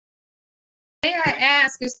May I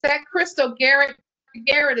ask, is that Crystal Garrett?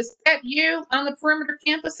 Garrett, is that you on the perimeter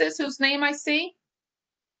campuses whose name I see?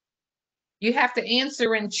 You have to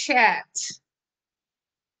answer in chat.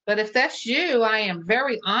 But if that's you, I am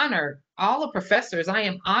very honored. All the professors, I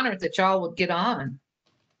am honored that y'all would get on.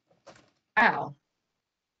 Wow.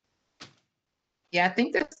 Yeah, I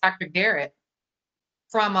think that's Dr. Garrett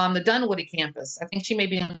from the Dunwoody campus. I think she may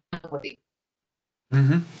be in Dunwoody.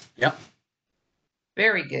 Mm-hmm. Yep.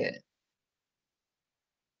 Very good.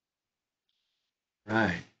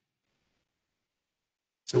 Right.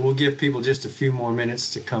 So we'll give people just a few more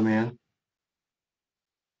minutes to come in.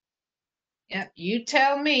 Yep, you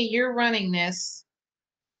tell me, you're running this.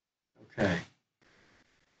 Okay.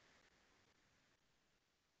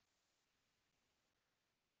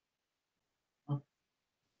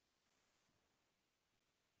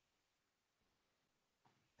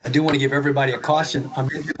 I do want to give everybody a caution. I'm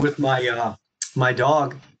in here with my my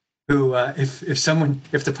dog, who if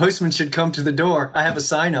the postman should come to the door, I have a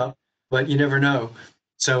sign up, but you never know.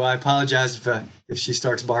 So I apologize if she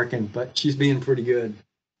starts barking, but she's being pretty good.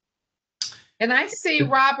 And I see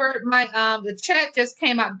Robert, my the chat just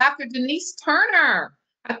came out. Dr. Denise Turner.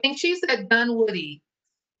 I think she's at Dunwoody.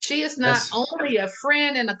 She is not only a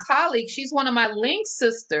friend and a colleague, she's one of my Link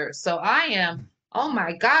sisters. So I am, oh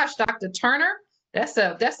my gosh, Dr. Turner, that's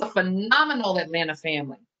a phenomenal Atlanta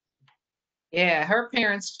family. Yeah, her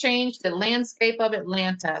parents changed the landscape of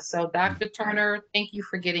Atlanta. So Dr. Turner, thank you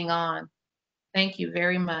for getting on. Thank you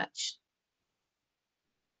very much.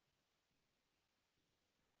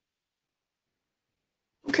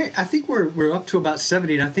 Okay, I think we're up to about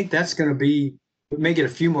 70, and I think that's going to be, we may get a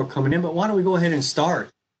few more coming in, but why don't we go ahead and start?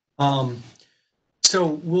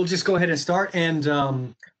 So we'll just go ahead and start. And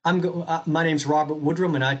my name's Robert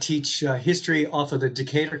Woodrum, and I teach history off of the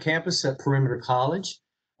Decatur campus at Perimeter College.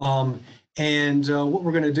 And what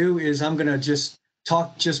we're going to do is I'm going to just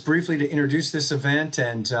talk just briefly to introduce this event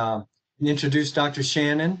and introduce Dr.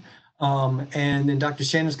 Shannon. And then Dr.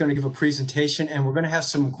 Shannon's going to give a presentation, and we're going to have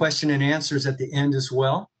some question and answers at the end as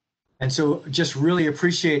well. And so just really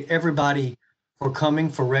appreciate everybody for coming,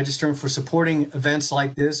 for registering, for supporting events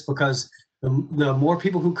like this, because the more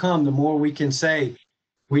people who come, the more we can say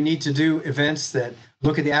we need to do events that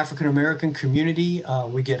look at the African-American community.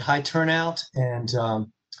 We get high turnout, and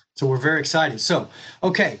so we're very excited. So,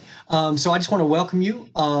 okay, so I just want to welcome you.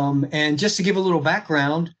 And just to give a little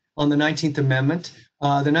background on the 19th Amendment,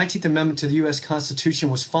 the 19th Amendment to the U.S. Constitution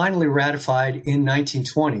was finally ratified in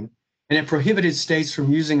 1920, and it prohibited states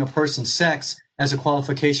from using a person's sex as a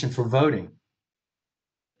qualification for voting.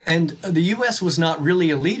 And the U.S. was not really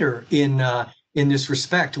a leader in this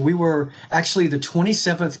respect. We were actually the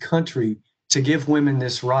 27th country to give women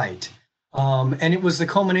this right. And it was the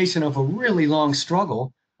culmination of a really long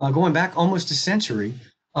struggle, going back almost a century,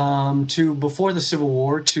 to before the Civil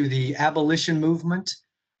War, to the abolition movement,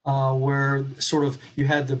 where sort of you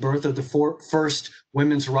had the birth of the first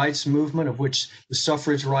women's rights movement, of which the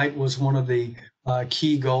suffrage right was one of the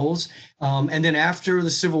key goals. And then after the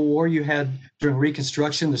Civil War, you had, during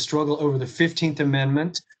Reconstruction, the struggle over the 15th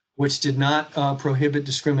Amendment, which did not prohibit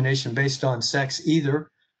discrimination based on sex either.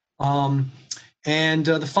 And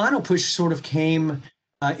the final push sort of came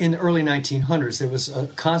in the early 1900s. There was a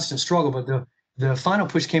constant struggle, but the final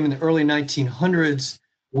push came in the early 1900s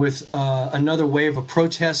with another wave of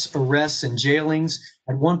protests, arrests, and jailings.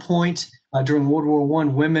 At one point during World War I,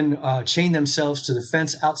 women chained themselves to the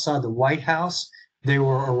fence outside the White House. They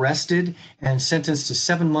were arrested and sentenced to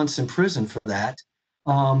 7 months in prison for that.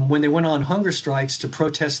 When they went on hunger strikes to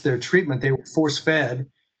protest their treatment, they were force-fed.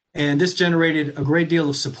 And this generated a great deal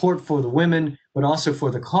of support for the women, but also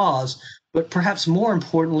for the cause. But perhaps more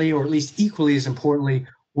importantly, or at least equally as importantly,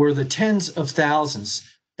 were the tens of thousands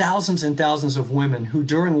and thousands of women who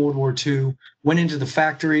during World War II went into the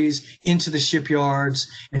factories, into the shipyards,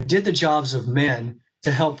 and did the jobs of men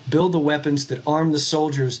to help build the weapons that armed the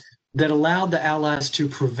soldiers that allowed the Allies to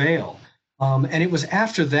prevail. And it was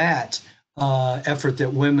after that effort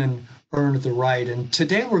that women earned the right. And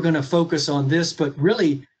today we're going to focus on this, but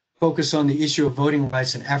really focus on the issue of voting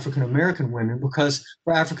rights in African-American women, because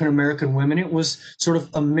for African-American women, it was sort of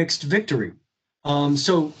a mixed victory.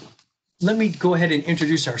 So let me go ahead and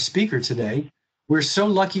introduce our speaker today. We're so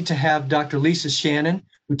lucky to have Dr. Lisa Shannon,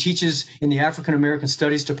 who teaches in the African American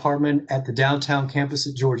Studies Department at the downtown campus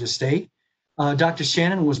at Georgia State. Dr.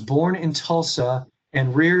 Shannon was born in Tulsa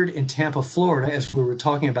and reared in Tampa, Florida, as we were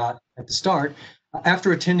talking about at the start.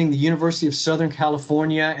 After attending the University of Southern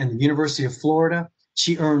California and the University of Florida,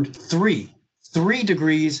 she earned three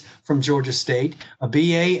degrees from Georgia State, a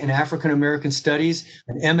BA in African American Studies,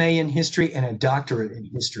 an MA in History, and a doctorate in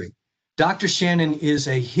History. Dr. Shannon is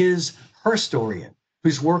a his, historian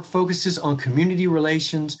whose work focuses on community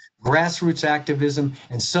relations, grassroots activism,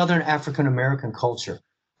 and Southern African American culture.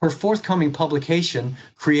 Her forthcoming publication,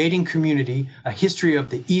 Creating Community, A History of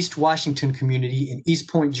the East Washington Community in East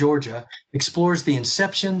Point, Georgia, explores the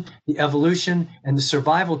inception, the evolution, and the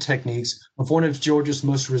survival techniques of one of Georgia's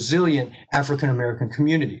most resilient African American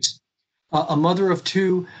communities. A mother of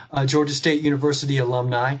two Georgia State University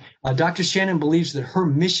alumni, Dr. Shannon believes that her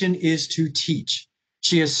mission is to teach.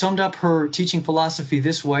 She has summed up her teaching philosophy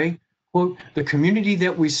this way, quote, "The community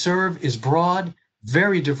that we serve is broad,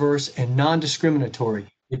 very diverse, and non-discriminatory.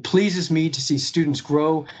 It pleases me to see students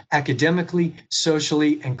grow academically,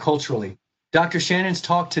 socially, and culturally." Dr. Shannon's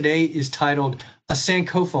talk today is titled A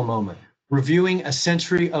Sankofa Moment, Reviewing a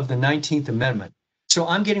Century of the 19th Amendment. So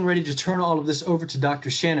I'm getting ready to turn all of this over to Dr.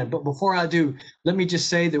 Shannon. But before I do, let me just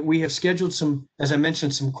say that we have scheduled some, as I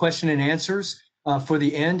mentioned, some question and answers for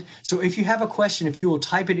the end. So if you have a question, if you will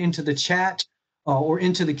type it into the chat or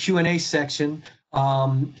into the Q&A section,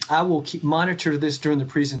 I will monitor this during the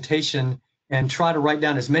presentation and try to write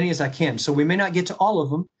down as many as I can. So we may not get to all of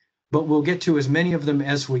them, but we'll get to as many of them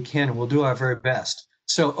as we can, and we'll do our very best.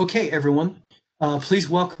 So, okay, everyone, please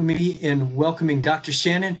welcome me in welcoming Dr.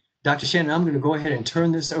 Shannon. Dr. Shannon, I'm going to go ahead and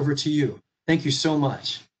turn this over to you. Thank you so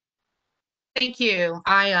much. Thank you.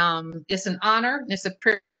 It's an honor. It's a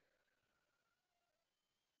privilege.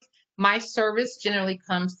 My service generally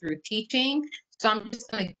comes through teaching, so I'm just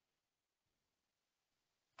going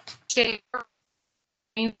to share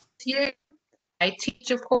here. I teach,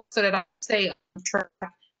 of course, so that I stay on track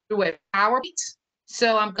through a PowerPoint.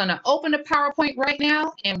 So I'm going to open the PowerPoint right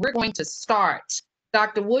now, and we're going to start.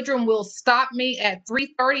 Dr. Woodrum will stop me at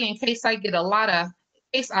 3:30 in case I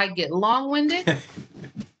get long-winded,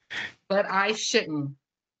 but I shouldn't.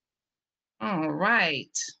 All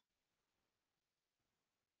right.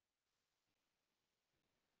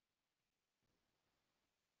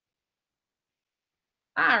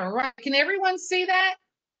 All right. Can everyone see that?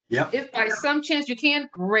 Yep. If by some chance you can,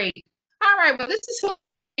 great. All right. Well, this is who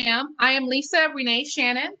I am. I am Lisa Renee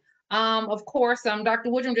Shannon. Of course, Dr.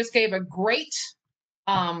 Woodrum just gave a great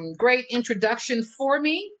introduction for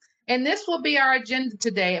me. And this will be our agenda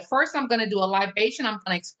today. At first, I'm going to do a libation. I'm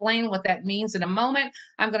going to explain what that means in a moment.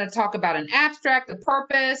 I'm going to talk about an abstract, the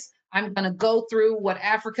purpose. I'm going to go through what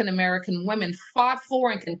African American women fought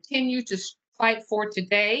for and continue to fight for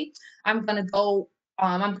today. I'm going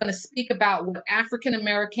to speak about what African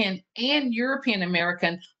American and European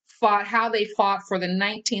American fought, how they fought for the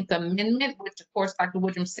 19th Amendment, which of course Dr.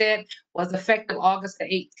 Woodrum said was effective August the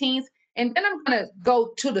 18th. And then I'm going to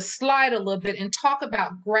go to the slide a little bit and talk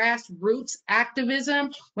about grassroots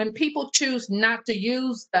activism, when people choose not to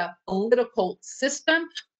use the political system,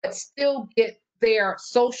 but still get their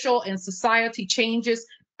social and society changes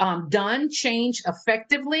change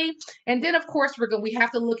effectively. And then, of course, we have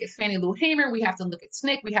to look at Fannie Lou Hamer, we have to look at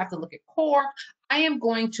SNCC, we have to look at CORE. I am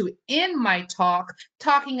going to end my talk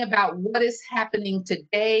talking about what is happening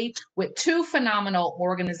today with two phenomenal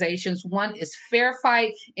organizations. One is Fair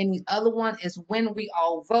Fight, and the other one is When We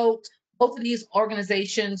All Vote. Both of these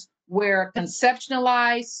organizations were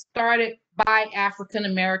conceptualized, started by African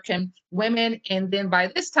American women, and then by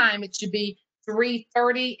this time it should be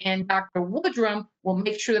 3:30, and Dr. Woodrum will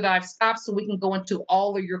make sure that I've stopped so we can go into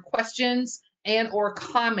all of your questions and or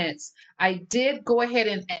comments. I did go ahead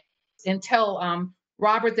and tell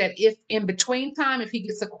Robert that if in between time, if he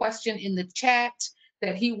gets a question in the chat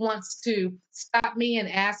that he wants to stop me and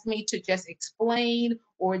ask me to just explain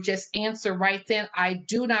or just answer right then, I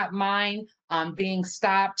do not mind being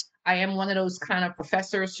stopped. I am one of those kind of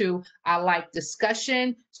professors who I like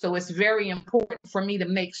discussion. So it's very important for me to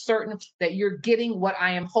make certain that you're getting what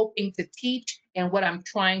I am hoping to teach and what I'm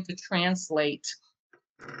trying to translate.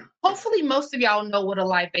 Hopefully most of y'all know what a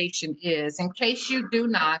libation is. In case you do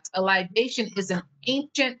not, a libation is an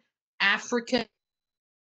ancient African.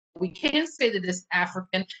 We can say that it's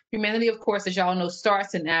African. Humanity, of course, as y'all know,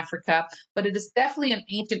 starts in Africa, but it is definitely an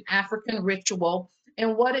ancient African ritual.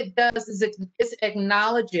 And what it does is it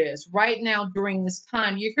acknowledges right now during this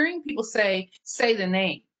time, you're hearing people say the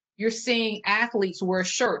name. You're seeing athletes wear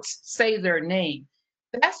shirts, say their name.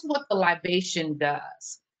 That's what the libation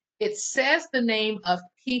does. It says the name of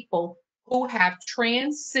people who have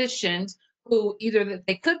transitioned, who either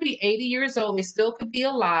they could be 80 years old, they still could be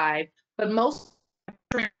alive, but most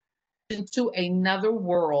into another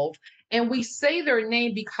world. And we say their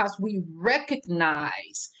name because we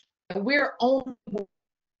recognize that we're only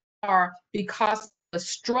are because of the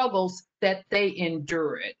struggles that they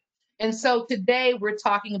endured. And so today we're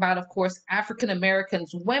talking about, of course, African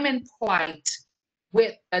Americans, women plight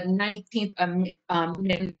with the 19th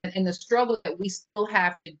Amendment and the struggle that we still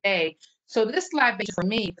have today. So this libation for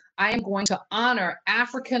me, I am going to honor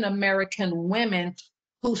African American women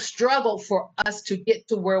who struggled for us to get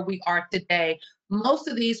to where we are today. Most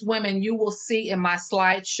of these women you will see in my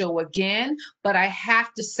slideshow again, but I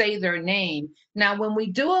have to say their name. Now, when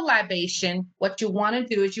we do a libation, what you want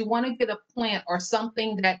to do is you want to get a plant or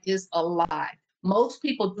something that is alive. Most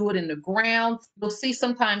people do it in the ground. You'll see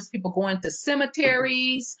sometimes people go into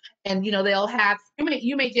cemeteries and they'll have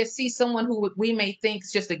you may just see someone who we may think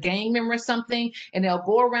is just a gang member or something, and they'll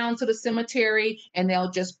go around to the cemetery and they'll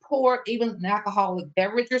just pour even an alcoholic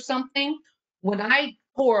beverage or something. When I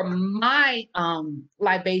pour my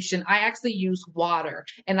libation, I actually use water,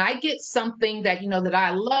 and I get something that that I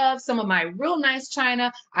love, some of my real nice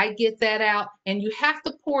china. I get that out, and you have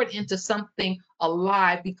to pour it into something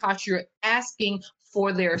alive because you're asking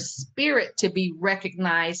for their spirit to be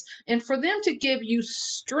recognized and for them to give you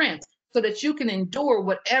strength so that you can endure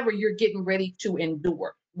whatever you're getting ready to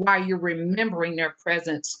endure while you're remembering their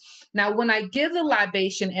presence. Now, when I give the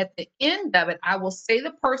libation at the end of it, I will say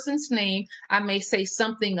the person's name. I may say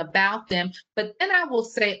something about them, but then I will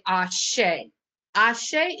say Ashe.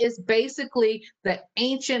 Ashe is basically the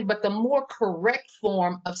ancient, but the more correct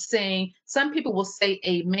form of saying, some people will say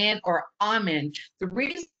amen or amen. The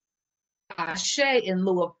reason Ashe in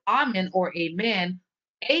lieu of amen or amen,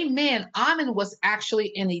 amen was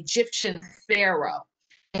actually an Egyptian pharaoh.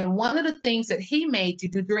 And one of the things that he made to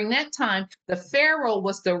do during that time, the pharaoh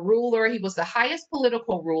was the ruler. He was the highest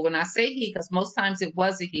political ruler. And I say he because most times it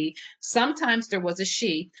was a he. Sometimes there was a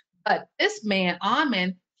she. But this man,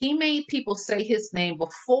 Amen, he made people say his name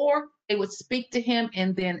before they would speak to him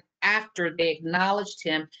and then after they acknowledged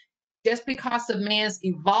him. Just because of man's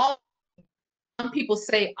evolved, some people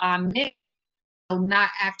say Amen, not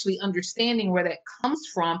actually understanding where that comes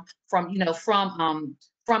from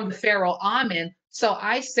the pharaoh Amen. So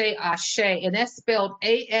I say Ashe, and that's spelled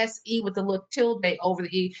ASE with a little tilde over the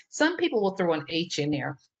E. Some people will throw an H in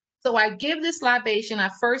there. So I give this libation. I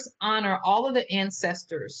first honor all of the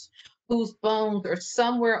ancestors whose bones are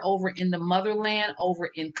somewhere over in the motherland, over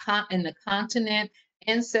in the continent,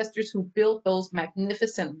 ancestors who built those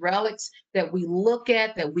magnificent relics that we look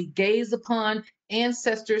at, that we gaze upon,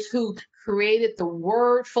 ancestors who created the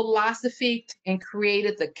word philosophy and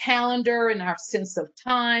created the calendar and our sense of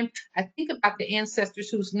time. I think about the ancestors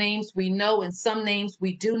whose names we know and some names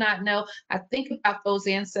we do not know. I think about those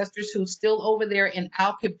ancestors who's still over there in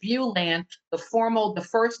Alkebu land, the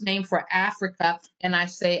first name for Africa, and I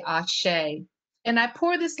say Ashe. And I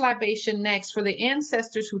pour this libation next for the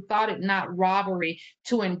ancestors who thought it not robbery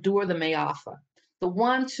to endure the Maafa, the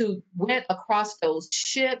ones who went across those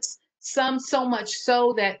ships, some so much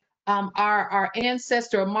so that our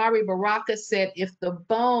ancestor Amari Baraka said, if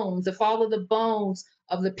all of the bones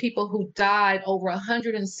of the people who died, over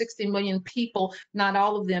 160 million people, not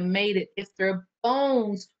all of them made it. If their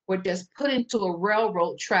bones were just put into a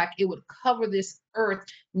railroad track, it would cover this earth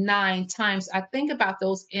 9 times. I think about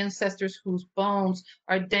those ancestors whose bones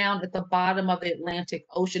are down at the bottom of the Atlantic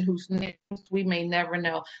Ocean, whose names we may never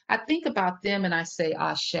know. I think about them and I say,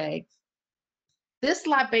 Ashe. This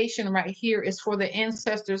libation right here is for the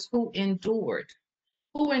ancestors who endured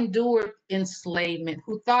enslavement,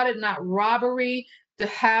 who thought it not robbery to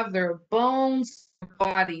have their bones,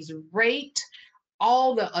 bodies raped,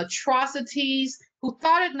 all the atrocities, who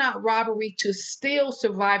thought it not robbery to still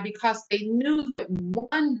survive because they knew that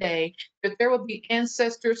one day that there would be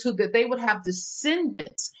ancestors that they would have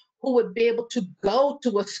descendants who would be able to go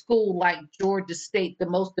to a school like Georgia State, the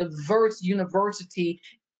most diverse university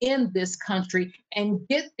in this country, and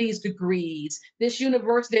get these degrees. This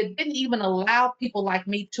university that didn't even allow people like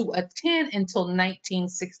me to attend until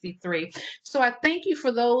 1963. So I thank you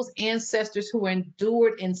for those ancestors who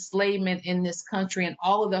endured enslavement in this country and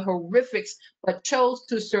all of the horrifics, but chose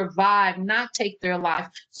to survive, not take their life,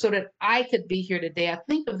 so that I could be here today. I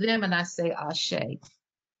think of them and I say Ashe.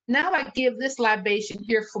 Now I give this libation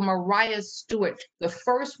here for Mariah Stewart, the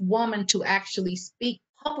first woman to actually speak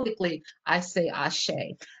publicly. I say Ashe.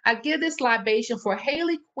 I give this libation for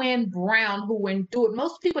Haley Quinn Brown, who endured,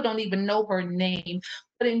 most people don't even know her name,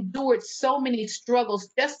 but endured so many struggles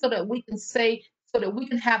just so that we can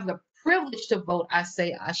have the privilege to vote. I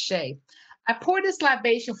say Ashe. I pour this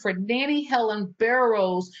libation for Nanny Helen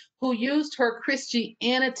Barrows, who used her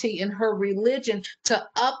Christianity and her religion to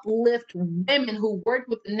uplift women, who worked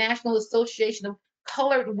with the National Association of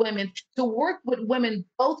Colored Women, to work with women,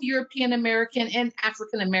 both European American and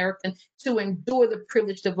African American, to endure the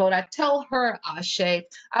privilege to vote. I tell her Ashe.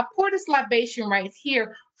 I pour this libation right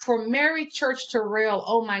here for Mary Church Terrell,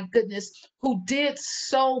 oh my goodness, who did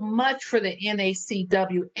so much for the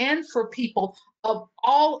NACW and for people of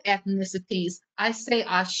all ethnicities. I say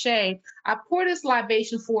Ashe. I pour this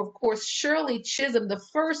libation for, of course, Shirley Chisholm, the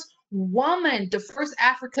first woman, the first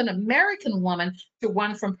African American woman to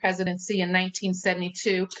run from presidency in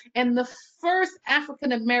 1972, and the first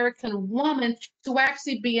African American woman to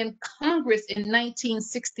actually be in Congress in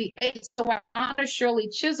 1968. So I honor Shirley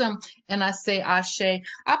Chisholm and I say Ashe.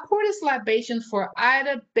 I pour this libation for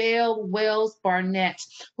Ida Bell Wells Barnett,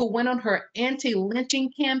 who went on her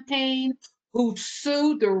anti-lynching campaign, who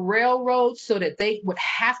sued the railroad so that they would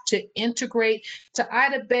have to integrate, to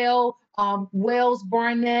Ida Bell Wells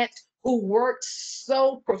Barnett, who worked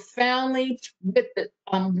so profoundly with the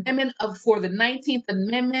women for the 19th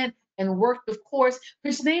Amendment and worked, of course,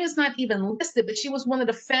 whose name is not even listed, but she was one of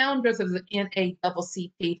the founders of the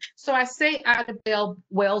NAACP. So I say Ida Bell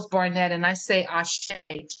Wells Barnett and I say Ashe.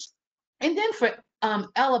 And then for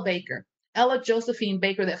Ella Baker, Ella Josephine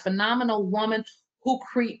Baker, that phenomenal woman who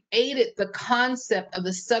created the concept of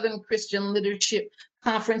the Southern Christian Leadership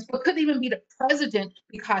Conference, but couldn't even be the president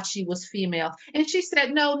because she was female. And she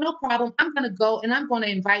said, no, no problem. I'm going to go and I'm going to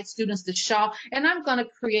invite students to Shaw and I'm going to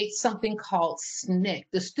create something called SNCC,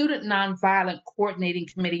 the Student Nonviolent Coordinating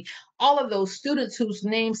Committee. All of those students whose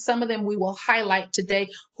names, some of them we will highlight today,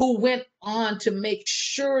 who went on to make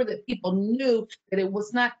sure that people knew that it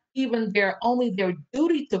was not even only their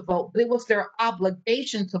duty to vote, but it was their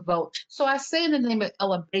obligation to vote. So I say in the name of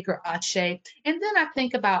Ella Baker Ashe. And then I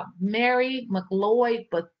think about Mary McLeod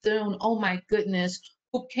Bethune, oh my goodness,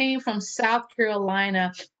 who came from South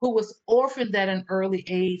Carolina, who was orphaned at an early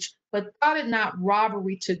age, but thought it not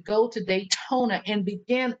robbery to go to Daytona and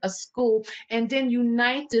begin a school and then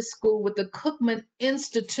unite this school with the Cookman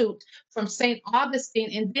Institute from St.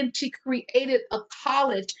 Augustine. And then she created a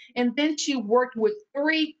college and then she worked with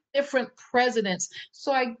 3 different presidents.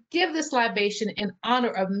 So I give this libation in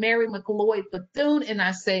honor of Mary McLeod Bethune and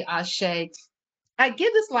I say Ashe. I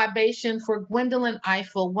give this libation for Gwendolyn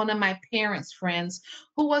Eiffel, one of my parents' friends,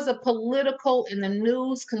 who was a political and the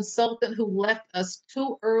news consultant who left us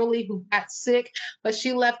too early, who got sick, but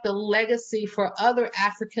she left a legacy for other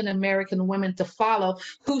African American women to follow,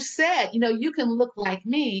 who said, you know, you can look like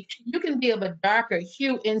me, you can be of a darker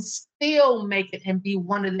hue and still make it and be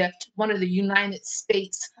one of the United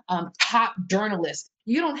States top journalists.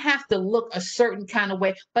 You don't have to look a certain kind of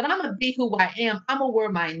way, but I'm gonna be who I am. I'm gonna wear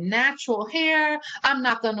my natural hair. I'm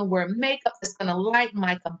not gonna wear makeup that's gonna lighten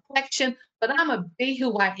my complexion, but I'm gonna be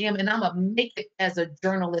who I am and I'm gonna make it as a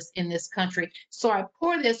journalist in this country. So I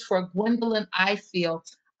pour this for Gwendolyn Eiffel.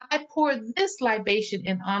 I pour this libation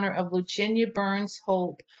in honor of Virginia Burns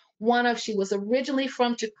Hope. She was originally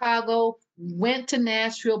from Chicago, went to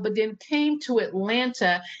Nashville, but then came to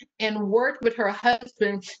Atlanta and worked with her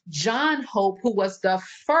husband, John Hope, who was the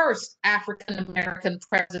first African American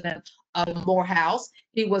president of Morehouse.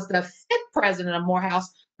 He was the 5th president of Morehouse,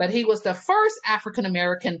 but he was the first African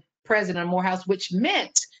American president of Morehouse, which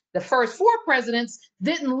meant the first 4 presidents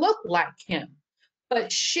didn't look like him.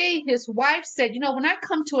 But his wife said, you know, when I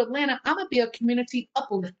come to Atlanta, I'm going to be a community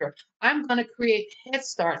uplifter. I'm going to create Head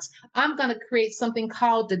Starts. I'm going to create something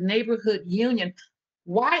called the Neighborhood Union.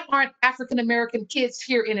 Why aren't African American kids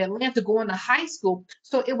here in Atlanta going to high school?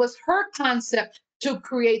 So it was her concept to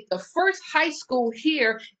create the first high school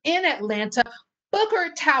here in Atlanta,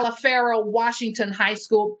 Booker Taliaferro Washington High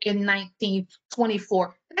School in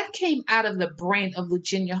 1924. That came out of the brain of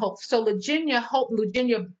Virginia Hope. So Virginia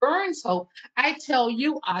Burns Hope, I tell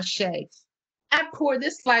you, Ashe, I pour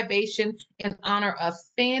this libation in honor of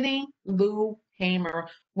Fannie Lou Hamer.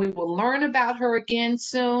 We will learn about her again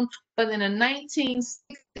soon, but in the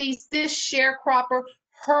 1960s, this sharecropper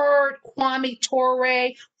heard Kwame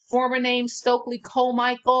Ture, former name Stokely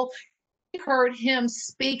Carmichael, heard him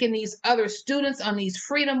speak and these other students on these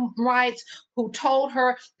freedom rights who told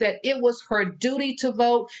her that it was her duty to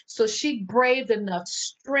vote. So she braved enough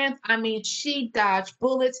strength. I mean, she dodged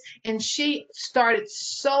bullets and she started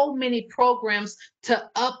so many programs to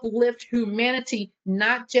uplift humanity,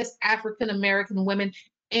 not just African American women.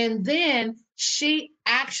 And then she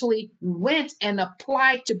actually went and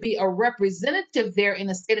applied to be a representative there in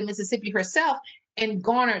the state of Mississippi herself and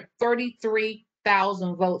garnered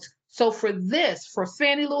 33,000 votes. So for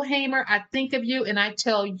Fannie Lou Hamer, I think of you and I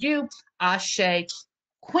tell you, Ashe.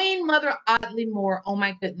 Queen Mother Audley Moore, oh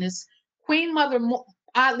my goodness. Queen Mother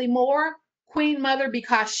Audley Moore, Queen Mother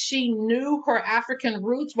because she knew her African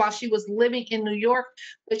roots while she was living in New York,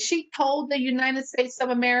 but she told the United States of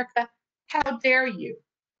America, how dare you?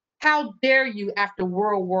 How dare you after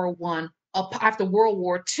World War I, after World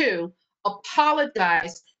War II,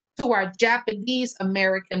 apologize to our Japanese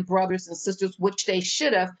American brothers and sisters, which they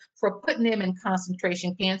should have, for putting them in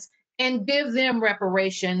concentration camps, and give them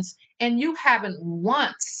reparations. And you haven't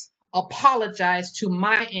once apologized to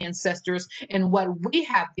my ancestors and what we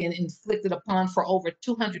have been inflicted upon for over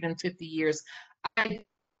 250 years. I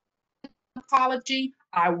apology.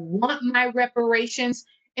 I want my reparations.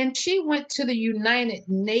 And she went to the United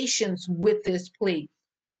Nations with this plea.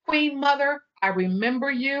 Queen Mother, I remember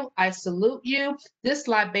you. I salute you. This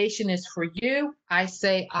libation is for you. I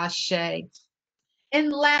say Ashe.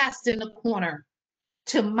 And last in the corner,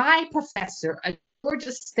 to my professor, a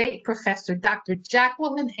Georgia State professor, Dr.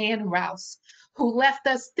 Jacqueline Ann Rouse, who left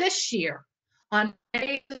us this year on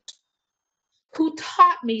May, who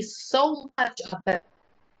taught me so much about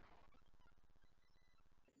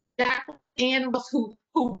Jacqueline Ann Rouse, who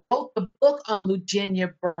wrote the book on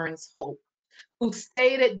Eugenia Burns Hope, who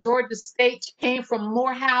stayed at Georgia State, came from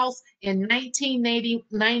Morehouse in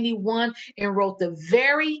 1991 and wrote the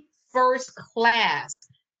very first class,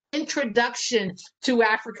 Introduction to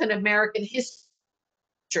African American History,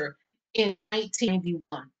 in 1991.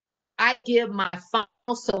 I give my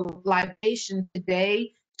final libation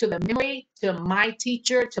today to the memory, to my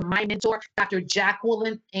teacher, to my mentor, Dr.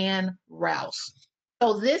 Jacqueline Ann Rouse.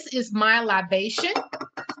 So this is my libation.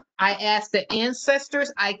 I ask the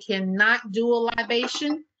ancestors, I cannot do a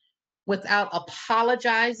libation without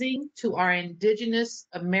apologizing to our indigenous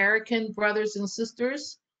American brothers and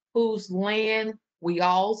sisters whose land we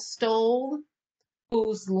all stole,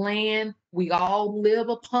 whose land we all live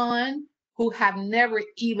upon, who have never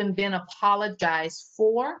even been apologized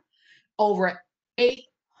for. Over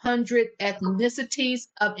 800 ethnicities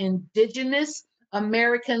of indigenous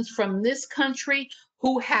Americans from this country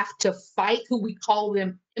who have to fight, who we call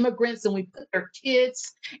them immigrants, and we put their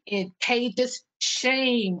kids in cages.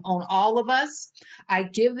 Shame on all of us. I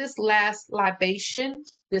give this last libation,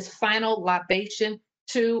 this final libation,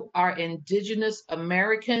 to our indigenous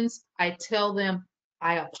Americans. I tell them,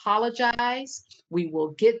 I apologize. We will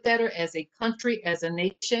get better as a country, as a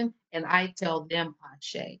nation, and I tell them,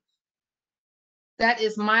 Ashe. That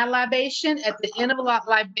is my libation. At the end of a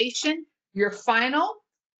libation, your final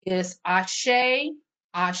is Ashe,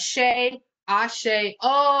 Ashe, Ashe.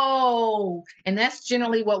 Oh, and that's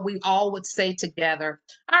generally what we all would say together.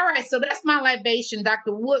 All right, so that's my libation.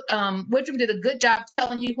 Dr. Woodrum did a good job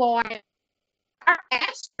telling you who I am. Our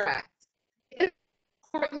abstract. It's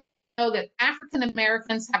important to know that African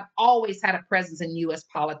Americans have always had a presence in U.S.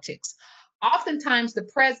 politics. Oftentimes,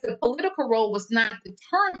 the political role was not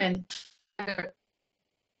determined by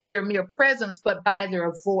their mere presence, but by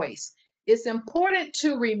their voice. It's important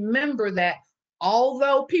to remember that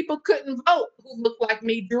although people couldn't vote who looked like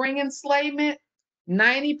me during enslavement,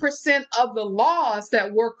 90% of the laws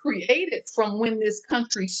that were created from when this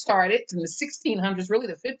country started in the 1600s, really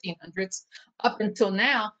the 1500s, up until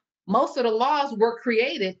now, most of the laws were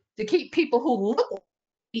created to keep people who look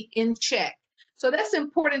in check. So that's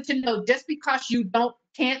important to know. Just because you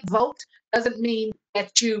can't vote doesn't mean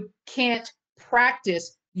that you can't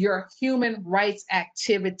practice your human rights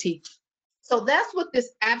activity. So that's what this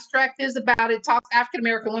abstract is about. It talks African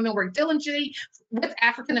American women work diligently with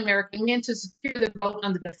African American men to secure the vote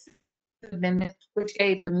under the Fifth Amendment, which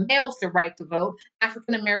gave the males the right to vote.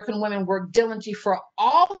 African American women work diligently for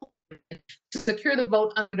all women to secure the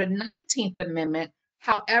vote under the 19th Amendment.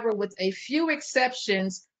 However, with a few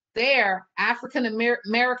exceptions, there African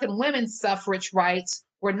American women's suffrage rights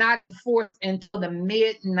were not enforced until the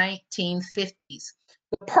mid 1950s.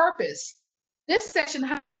 The purpose, this section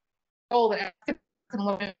has that African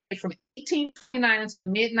women from 1829 to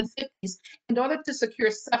the mid 1950s in order to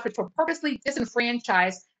secure suffrage for purposely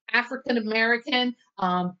disenfranchised African American,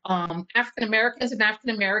 African Americans and African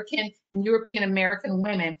American and European American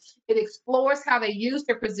women. It explores how they use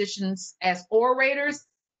their positions as orators,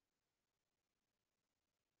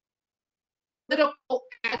 political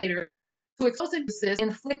actors, to expose injustice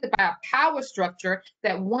inflicted by a power structure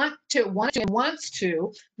that wants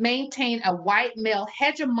to maintain a white male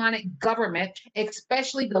hegemonic government,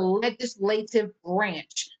 especially the legislative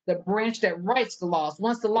branch, the branch that writes the laws.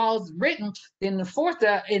 Once the law is written, then the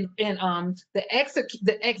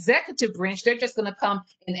executive branch, they're just going to come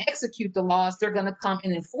and execute the laws. They're going to come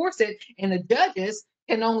and enforce it, and the judges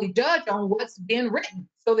can only judge on what's been written.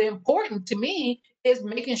 So the important to me is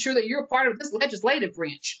making sure that you're a part of this legislative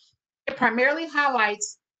branch. It primarily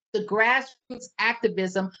highlights the grassroots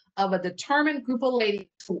activism of a determined group of ladies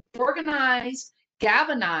who organized,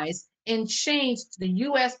 galvanized, and changed the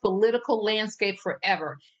U.S. political landscape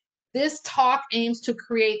forever. This talk aims to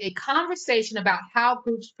create a conversation about how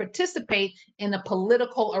groups participate in the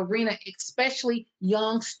political arena, especially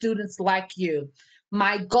young students like you.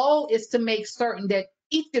 My goal is to make certain that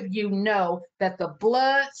each of you know that the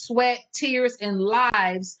blood, sweat, tears, and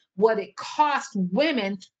lives, what it costs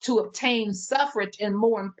women to obtain suffrage, and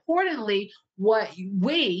more importantly, what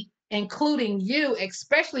we, including you,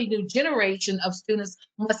 especially new generation of students,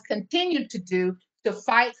 must continue to do to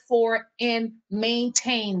fight for and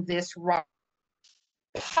maintain this right.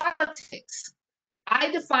 Politics.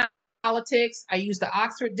 I define politics, I use the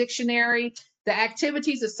Oxford Dictionary, the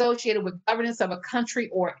activities associated with governance of a country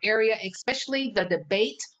or area, especially the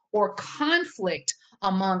debate or conflict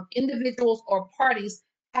among individuals or parties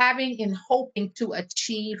having and hoping to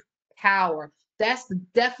achieve power. That's the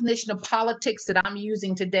definition of politics that I'm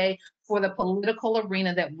using today for the political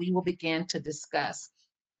arena that we will begin to discuss.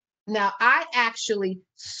 Now, I actually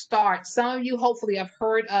start, some of you hopefully have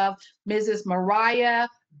heard of Mrs. Mariah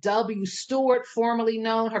W. Stewart, formerly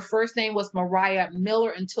known, her first name was Mariah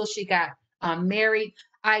Miller until she got married.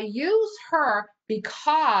 I use her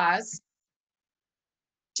because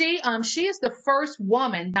she is the first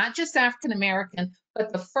woman, not just African American,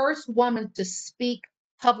 but the first woman to speak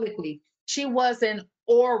publicly. She was an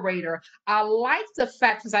orator. I like the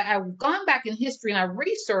fact because I've gone back in history and I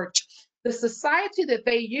researched the society that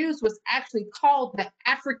they used was actually called the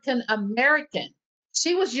African American.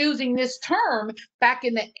 She was using this term back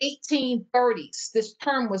in the 1830s. This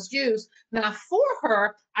term was used. Now, for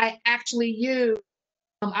her, I actually used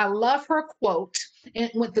I love her quote.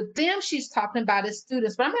 And with the them she's talking about is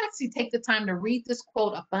students, but I'm gonna actually take the time to read this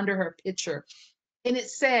quote up under her picture. And it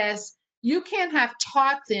says, you can have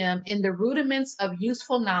taught them in the rudiments of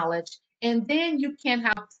useful knowledge, and then you can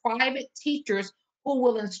have private teachers who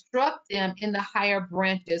will instruct them in the higher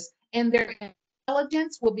branches, and their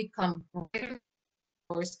intelligence will become greater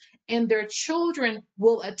and their children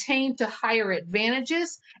will attain to higher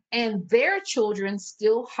advantages and their children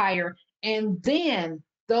still higher. And then,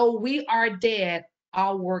 though we are dead,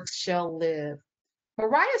 our works shall live.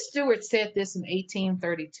 Mariah Stewart said this in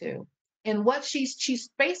 1832. And what she's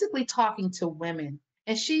basically talking to women.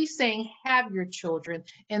 And she's saying, have your children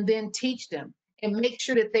and then teach them and make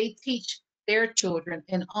sure that they teach their children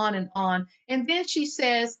and on and on. And then she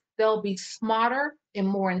says they'll be smarter and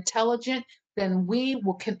more intelligent than we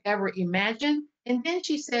can ever imagine. And then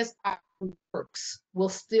she says our works will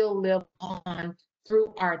still live on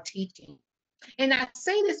through our teaching. And I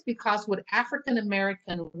say this because with African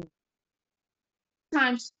American,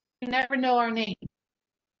 times you never know our name,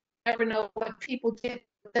 never know what people did.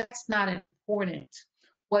 But that's not important.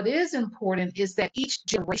 What is important is that each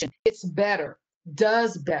generation gets better,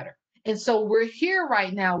 does better. And so we're here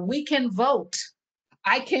right now. We can vote.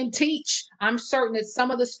 I can teach. I'm certain that some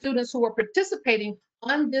of the students who are participating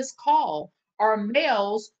on this call are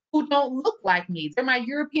males who don't look like me. They're my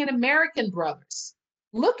European American brothers.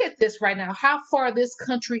 Look at this right now, how far this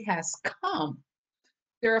country has come.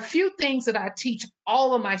 There are a few things that I teach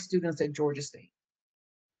all of my students at Georgia State.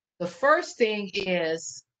 The first thing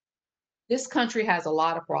is this country has a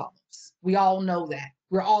lot of problems. We all know that.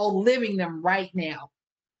 We're all living them right now.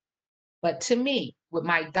 But to me, with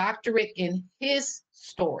my doctorate in his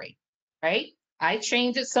story, right? I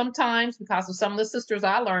change it sometimes because of some of the sisters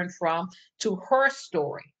I learned from to her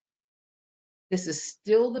story. This is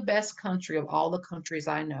still the best country of all the countries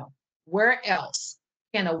I know. Where else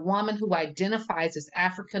can a woman who identifies as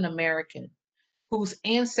African American, whose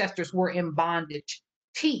ancestors were in bondage,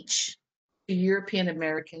 teach to European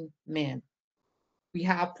American men? We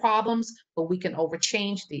have problems, but we can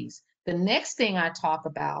overchange these. The next thing I talk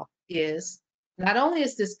about is not only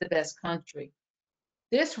is this the best country,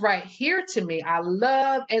 this right here to me, I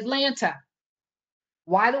love Atlanta.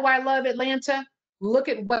 Why do I love Atlanta? Look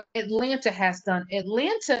at what Atlanta has done. It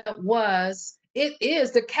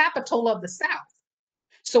is the capital of the South.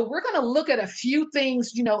 So we're going to look at a few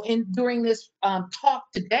things, in during this talk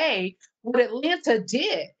today, what Atlanta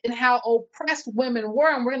did and how oppressed women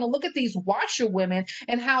were. And we're going to look at these washerwomen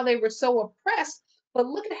and how they were so oppressed. But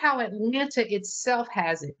look at how Atlanta itself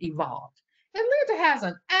has evolved. Atlanta has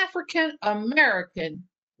an African American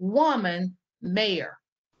woman mayor,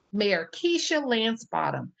 Mayor Keisha Lance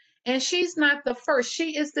Bottom. And she's not the first,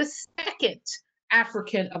 she is the second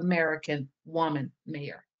African American woman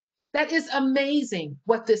mayor. That is amazing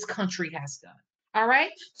what this country has done. All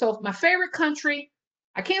right. So my favorite country,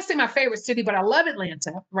 I can't say my favorite city, but I love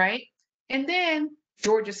Atlanta, right? And then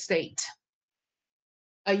Georgia State,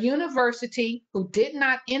 a university who did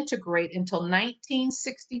not integrate until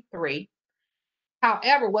 1963.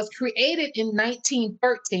 However, was created in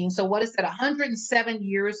 1913. So what is that? 107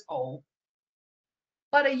 years old.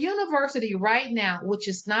 But a university right now, which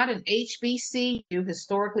is not an HBCU,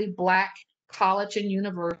 historically Black college and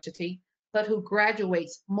university, but who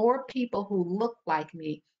graduates more people who look like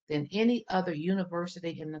me than any other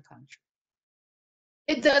university in the country.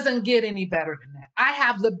 It doesn't get any better than that. I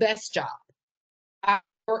have the best job. I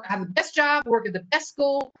have the best job, work at the best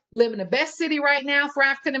school, live in the best city right now for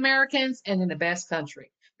African Americans, and in the best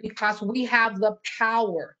country because we have the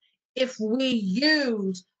power. If we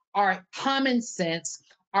use our common sense,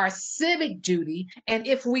 our civic duty, and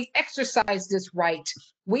if we exercise this right,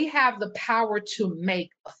 we have the power to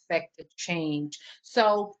make effective change.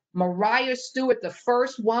 So, Mariah Stewart, the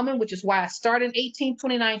first woman, which is why I started in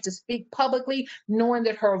 1829 to speak publicly, knowing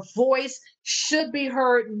that her voice should be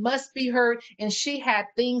heard, must be heard, and she had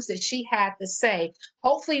things that she had to say.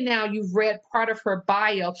 Hopefully, now you've read part of her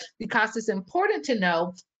bio because it's important to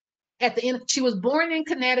know at the end, she was born in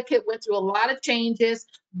Connecticut, went through a lot of changes,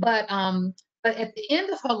 but at the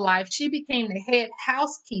end of her life, she became the head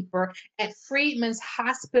housekeeper at Freedman's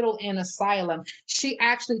Hospital and Asylum. She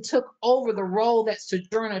actually took over the role that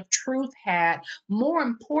Sojourner Truth had. More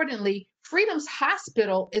importantly, Freedom's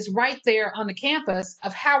Hospital is right there on the campus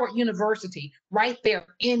of Howard University, right there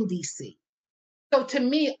in DC. So to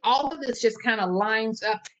me, all of this just kind of lines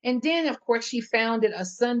up. And then, of course, she founded a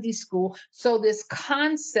Sunday school. So this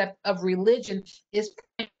concept of religion is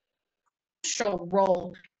a crucial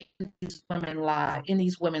role in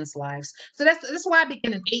these women's lives. So that's why I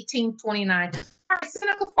began in 1829. All right,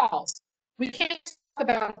 Seneca Falls. We can't talk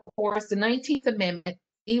about, of course, the 19th Amendment,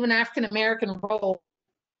 even African American role,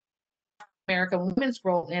 American women's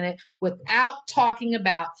role in it, without talking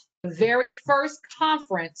about the very first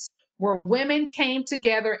conference where women came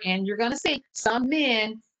together, and you're going to see some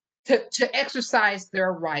men to exercise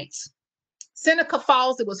their rights. Seneca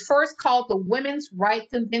Falls, it was first called the Women's Right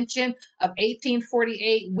Convention of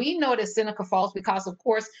 1848. We know that Seneca Falls because, of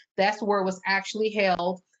course, that's where it was actually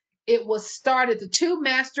held. It was started, the two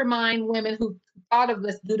mastermind women who thought of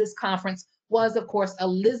let's do this conference was, of course,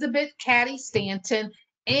 Elizabeth Cady Stanton,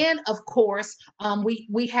 and of course,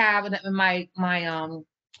 we have my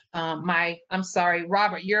I'm sorry,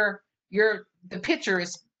 Robert, your the picture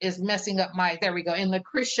is messing up my, there we go, and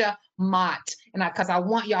Lucretia Mott. And because I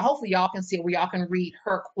want y'all, hopefully y'all can see it where y'all can read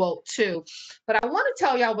her quote too. But I want to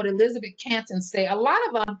tell y'all what Elizabeth Canton said. A lot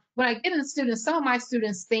of them, when I get in students, some of my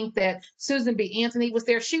students think that Susan B. Anthony was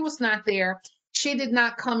there. She was not there. She did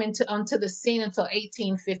not come onto the scene until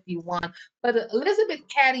 1851. But Elizabeth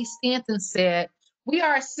Cady Stanton said, "We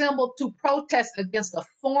are assembled to protest against a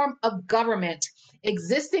form of government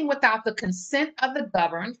existing without the consent of the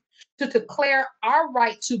governed, to declare our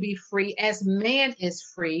right to be free as man is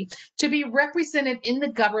free, to be represented in the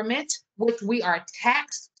government, which we are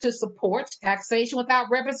taxed to support, taxation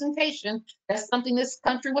without representation. That's something this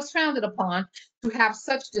country was founded upon, to have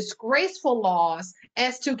such disgraceful laws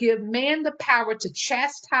as to give man the power to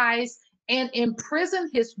chastise and imprison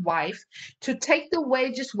his wife, to take the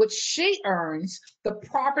wages which she earns, the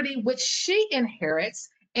property which she inherits,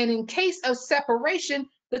 and in case of separation,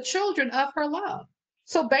 the children of her love."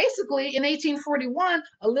 So basically, in 1841,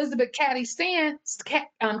 Elizabeth Cady Stanton is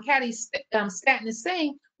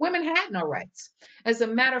saying women had no rights. As a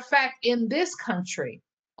matter of fact, in this country,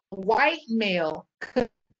 a white male could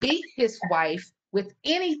beat his wife with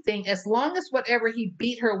anything as long as whatever he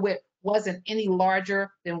beat her with wasn't any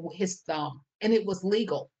larger than his thumb, and it was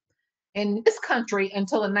legal. In this country,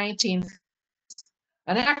 until the 19th,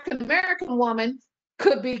 an African American woman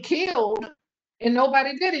could be killed and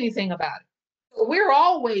nobody did anything about it. We're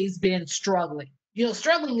always been struggling.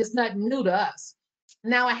 Struggling is nothing new to us.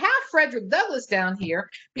 Now I have Frederick Douglass down here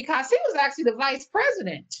because he was actually the vice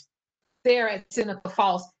president there at Seneca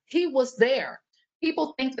Falls. He was there.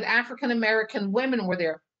 People think that African American women were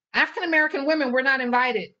there. African American women were not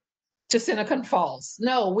invited to Seneca Falls.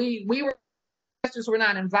 No, we were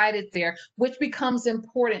not invited there, which becomes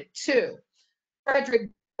important too.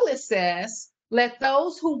 Frederick Douglass says, "Let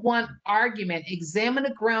those who want argument examine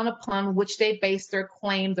the ground upon which they base their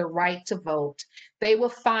claim the right to vote. They will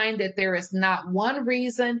find that there is not one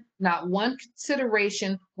reason, not one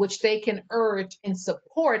consideration which they can urge in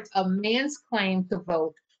support of man's claim to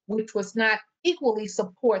vote, which was not equally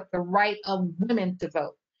support the right of women to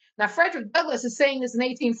vote." Now, Frederick Douglass is saying this in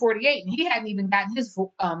 1848, and he hadn't even gotten his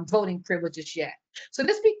voting privileges yet. So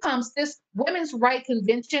this becomes this Women's Right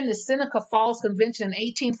Convention, the Seneca Falls Convention in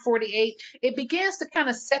 1848. It begins to kind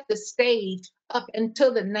of set the stage up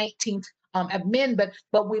until the 19th Amendment.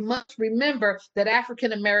 But we must remember that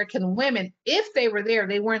African American women, if they were there,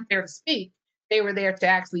 they weren't there to speak. They were there to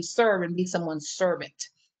actually serve and be someone's servant.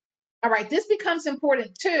 All right, this becomes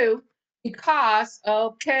important too because,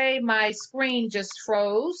 okay, my screen just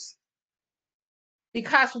froze.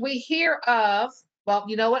 Because we hear of, well,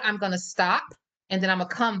 you know what? I'm going to stop and then I'm gonna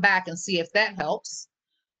come back and see if that helps.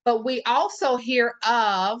 But we also hear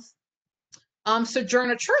of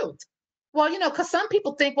Sojourner Truth. Well, because some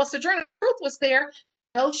people think, well, Sojourner Truth was there.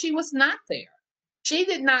 No, she was not there. She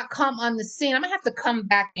did not come on the scene. I'm gonna have to come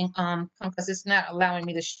back and because it's not allowing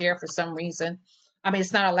me to share for some reason. I mean,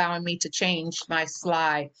 it's not allowing me to change my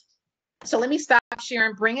slide. So let me stop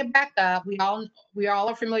sharing, bring it back up. We all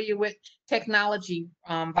are familiar with technology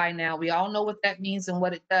by now. We all know what that means and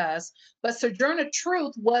what it does. But Sojourner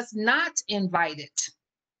Truth was not invited.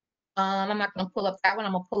 I'm not going to pull up that one.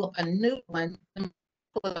 I'm going to pull up a new one.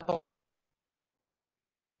 Pull it up.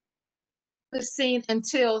 The scene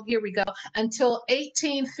until, here we go, until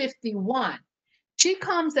 1851. She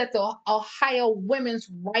comes at the Ohio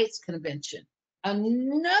Women's Rights Convention.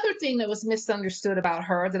 Another thing that was misunderstood about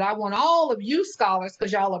her that I want all of you scholars,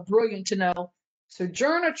 because y'all are brilliant, to know,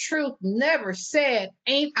 Sojourner Truth never said,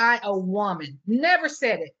 "Ain't I a woman?" Never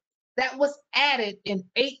said it. That was added in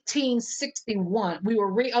 1861.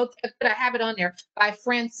 I have it on there, by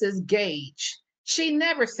Frances Gage. She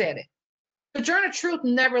never said it. Sojourner Truth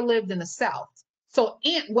never lived in the South. So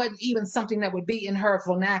 "ain't" wasn't even something that would be in her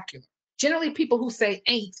vernacular. Generally, people who say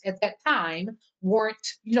 "ain't" at that time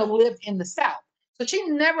weren't, lived in the South. So she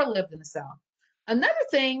never lived in the South. Another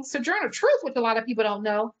thing, Sojourner Truth, which a lot of people don't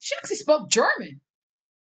know, she actually spoke German.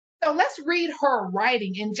 So let's read her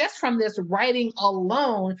writing. And just from this writing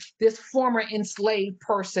alone, this former enslaved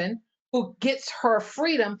person who gets her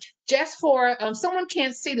freedom, just for someone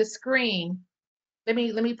can't see the screen. Let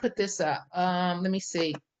me put this up. Let me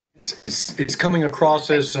see. It's coming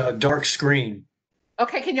across as a dark screen.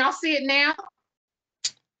 Okay, can y'all see it now?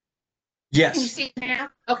 Yes. Can you see it now?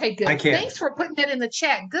 Okay, good. I can. Thanks for putting that in the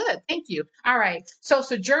chat. Good, thank you. All right. So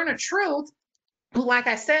Sojourner Truth, who, like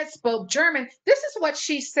I said, spoke German. This is what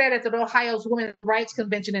she said at the Ohio's Women's Rights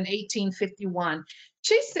Convention in 1851.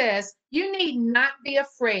 She says, "You need not be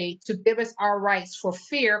afraid to give us our rights, for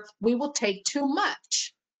fear we will take too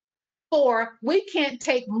much. For we can't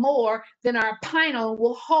take more than our pinion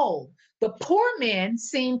will hold. The poor men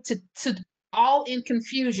seem to all in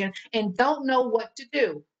confusion and don't know what to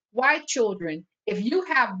do. White children, if you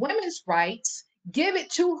have women's rights, give it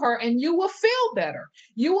to her and you will feel better.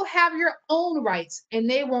 You will have your own rights and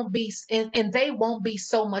they won't be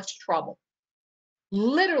so much trouble."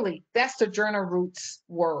 Literally, that's Sojourner Truth's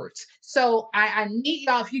words. So I need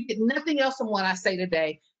y'all, if you get nothing else from what I say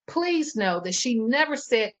today, please know that she never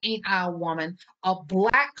said, "Ain't I a woman?" A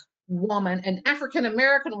Black woman, an African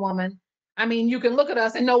American woman. I mean, you can look at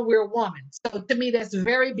us and know we're a woman. So to me, that's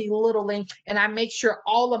very belittling. And I make sure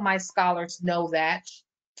all of my scholars know that.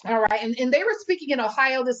 All right. And they were speaking in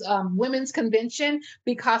Ohio, this women's convention,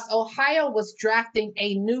 because Ohio was drafting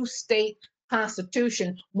a new state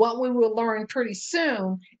constitution. What we will learn pretty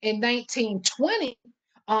soon, in 1920,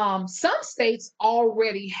 some states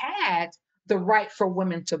already had the right for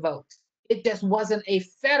women to vote. It just wasn't a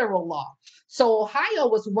federal law. So Ohio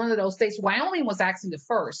was one of those states. Wyoming was actually the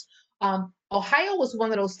first. Ohio was one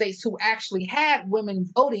of those states who actually had women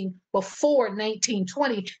voting before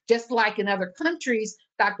 1920, just like in other countries.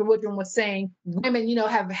 Dr. Woodrum was saying, women,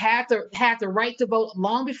 have had the right to vote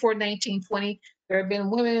long before 1920. There have been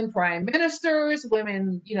women prime ministers,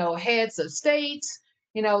 women, heads of states.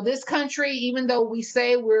 This country, even though we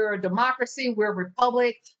say we're a democracy, we're a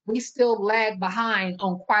republic, we still lag behind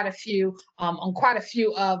on quite a few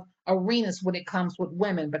of arenas when it comes with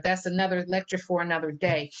women. But that's another lecture for another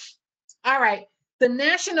day. All right, the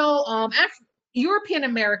national European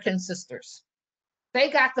American sisters,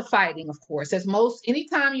 they got the fighting, of course. As most,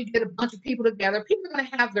 anytime you get a bunch of people together, people are going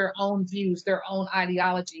to have their own views, their own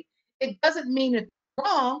ideology. It doesn't mean it's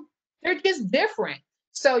wrong. They're just different.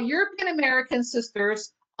 So European American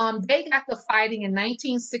sisters, they got the fighting in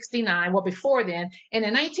 1969. Well, before then, and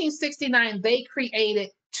in 1969, they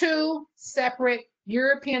created two separate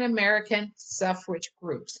European American suffrage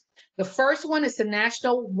groups. The first one is the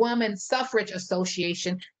National Woman Suffrage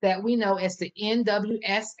Association, that we know as the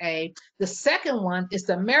NWSA. The second one is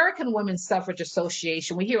the American Women's Suffrage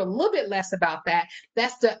Association. We hear a little bit less about that.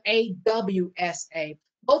 That's the AWSA.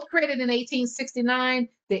 Both created in 1869.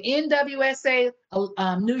 The NWSA,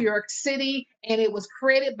 New York City, and it was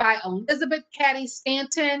created by Elizabeth Cady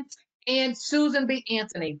Stanton and Susan B.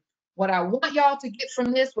 Anthony. What I want y'all to get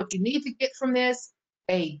from this, what you need to get from this,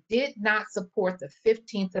 they did not support the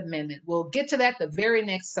 15th Amendment. We'll get to that the very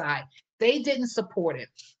next slide. They didn't support it.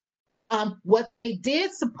 What they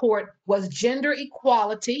did support was gender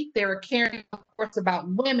equality. They were caring, of course, about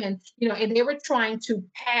women, and they were trying to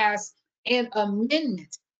pass an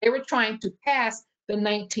amendment. They were trying to pass the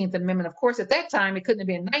 19th Amendment. Of course, at that time, it couldn't have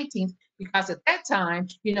been 19th because at that time,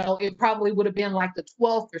 it probably would have been like the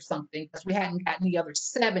 12th or something because we hadn't gotten the other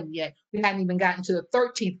 7 yet. We hadn't even gotten to the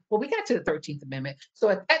 13th. Well, we got to the 13th Amendment. So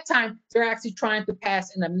at that time, they're actually trying to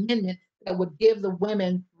pass an amendment that would give the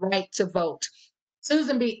women right to vote.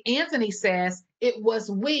 Susan B. Anthony says it was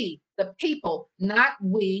we, the people, not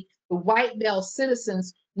we, the white male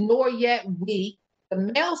citizens, nor yet we, the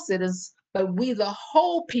male citizens, but we, the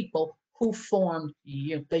whole people who formed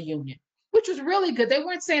the union, which was really good. They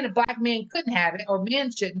weren't saying that black men couldn't have it or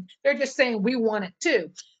men shouldn't. They're just saying we want it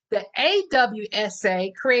too. The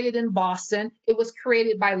AWSA, created in Boston, it was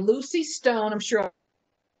created by Lucy Stone. I'm sure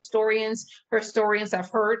historians have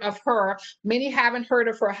heard of her. Many haven't heard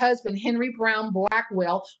of her husband, Henry Brown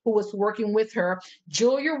Blackwell, who was working with her.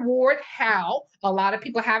 Julia Ward Howe, a lot of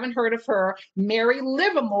people haven't heard of her. Mary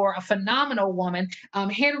Livermore, a phenomenal woman.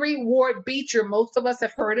 Henry Ward Beecher, most of us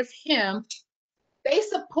have heard of him. They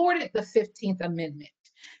supported the 15th Amendment.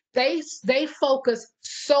 They focus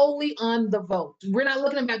solely on the vote. We're not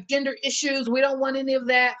looking about gender issues. We don't want any of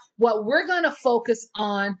that. What we're going to focus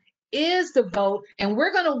on is the vote, and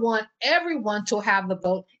we're going to want everyone to have the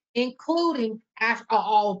vote, including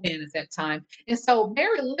all men at that time. And so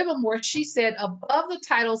Mary Livermore, she said, above the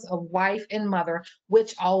titles of wife and mother,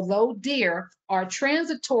 which although dear, are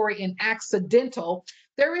transitory and accidental,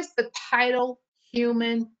 there is the title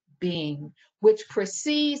human being, which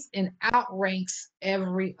precedes and outranks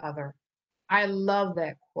every other. I love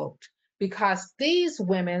that quote because these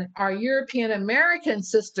women are European American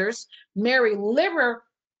sisters. Mary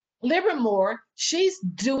Livermore, she's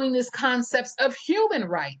doing these concepts of human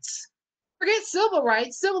rights. Forget civil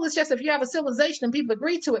rights. Civil is just if you have a civilization and people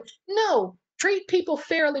agree to it. No, treat people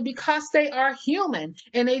fairly because they are human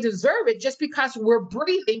and they deserve it just because we're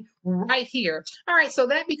breathing right here. All right, so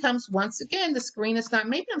that becomes, once again, the screen is not,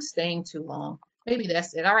 maybe I'm staying too long. Maybe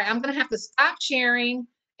that's it. All right, I'm going to have to stop sharing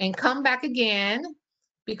and come back again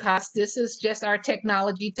because this is just our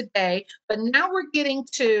technology today. But now we're going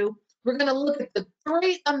to look at the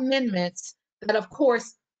 3 amendments that, of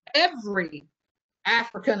course, every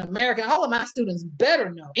African American, all of my students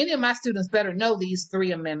better know. Any of my students better know these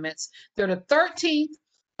 3 amendments. They're the 13th,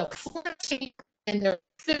 the 14th, and the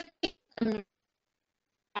 15th.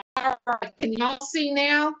 All right, can y'all see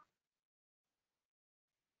now?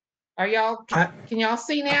 Can y'all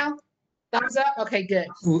see now? Thumbs up? Okay, good.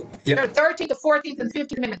 Yep. The 13th, the 14th, and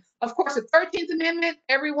 15th Amendment. Of course, the 13th Amendment,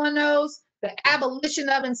 everyone knows the abolition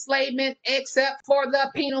of enslavement except for the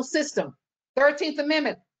penal system. 13th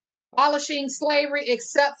Amendment, abolishing slavery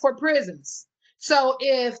except for prisons. So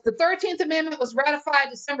if the 13th Amendment was ratified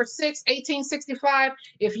December 6, 1865,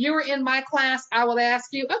 if you were in my class, I will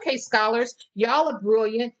ask you, okay, scholars, y'all are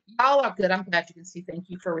brilliant. Y'all are good. I'm glad you can see. Thank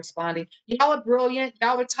you for responding. Y'all are brilliant.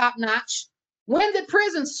 Y'all are top notch. When did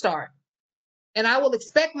prisons start? And I will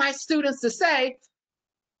expect my students to say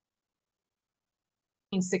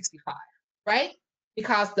 1865, right?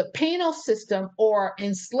 Because the penal system or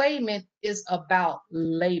enslavement is about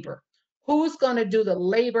labor. Who's going to do the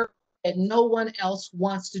labor that no one else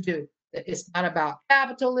wants to do? It's not about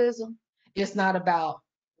capitalism. It's not about,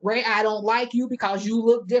 Ray, I don't like you because you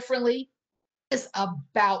look differently. It's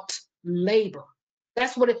about labor.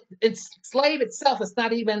 That's what it's slave itself. It's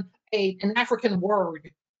not even an African word.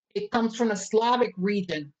 It comes from the Slavic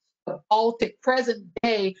region, the Baltic, present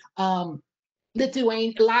day Latvia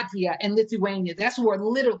and Lithuania. That's where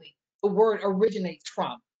literally the word originates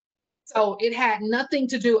from. So it had nothing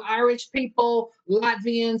to do, Irish people,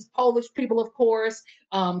 Latvians, Polish people, of course,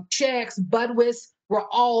 Czechs, Budwis were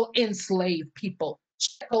all enslaved people.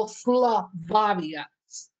 Czechoslovakia,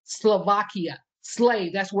 Slovakia,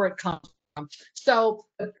 slave, that's where it comes from. So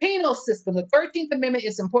the penal system, the 13th Amendment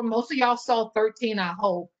is important. Most of y'all saw 13, I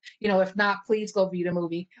hope. If not, please go view the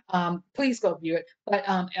movie. Please go view it. But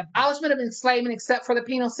abolishment of enslavement except for the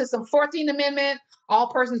penal system. 14th Amendment, all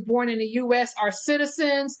persons born in the U.S. are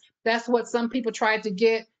citizens. That's what some people tried to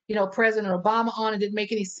get, President Obama on. It didn't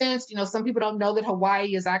make any sense. Some people don't know that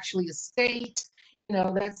Hawaii is actually a state.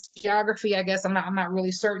 That's geography, I guess. I'm not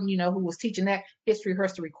really certain, who was teaching that history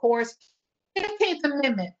course. 15th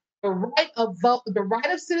Amendment, the right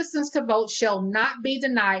of citizens to vote shall not be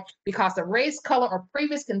denied because of race, color, or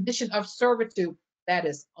previous condition of servitude. That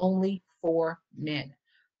is only for men.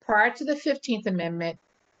 Prior to the 15th Amendment,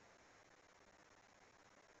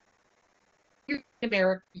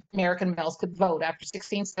 American males could vote. After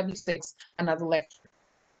 1676, another lecture.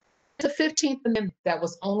 The 15th Amendment, that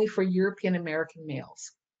was only for European American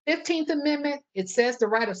males. 15th Amendment, it says the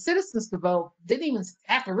right of citizens to vote. Didn't even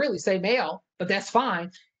have to really say male, but that's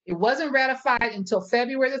fine. It wasn't ratified until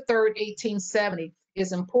February the 3rd, 1870.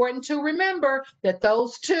 It's important to remember that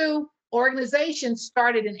those two organizations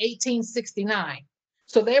started in 1869.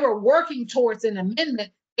 So they were working towards an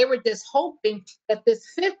amendment. They were just hoping that this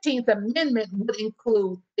 15th Amendment would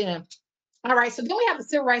include them. All right, so then we have the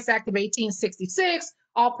Civil Rights Act of 1866.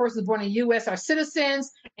 All persons born in the U.S. are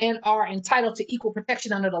citizens and are entitled to equal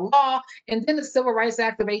protection under the law. And then the Civil Rights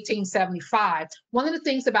Act of 1875. One of the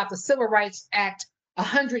things about the Civil Rights Act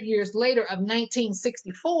 100 years later of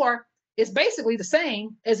 1964 is basically the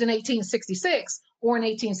same as in 1866 or in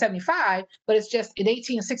 1875, but it's just in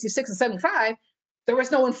 1866 and 75, there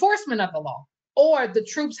was no enforcement of the law, or the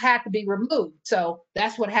troops had to be removed. So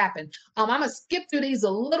that's what happened. I'm going to skip through these a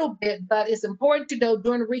little bit, but it's important to know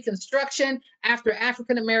during Reconstruction, after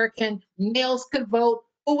African American males could vote,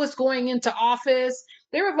 who was going into office,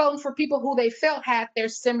 they were voting for people who they felt had their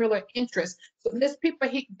similar interests. So this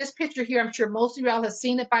picture here, I'm sure most of y'all have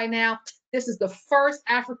seen it by now. This is the first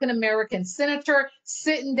African American senator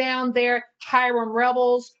sitting down there, Hiram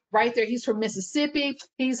Rebels, right there. He's from Mississippi.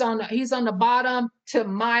 He's on the bottom to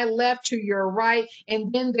my left, to your right,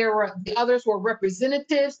 and then the others were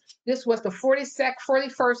representatives. This was the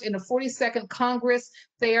 41st and the 42nd Congress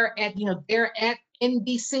there at they're at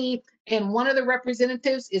NBC, and one of the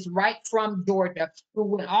representatives is right from Georgia, who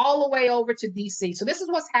went all the way over to DC. So this is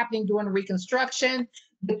what's happening during Reconstruction.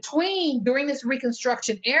 During this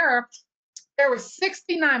Reconstruction era, there were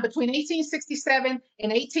 69, between 1867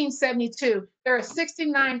 and 1872, there are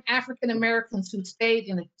 69 African Americans who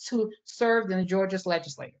served in the Georgia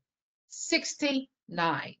legislature.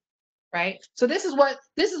 69, right? So this is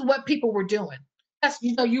what people were doing. Yes,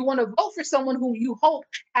 you want to vote for someone who you hope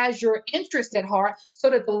has your interest at heart,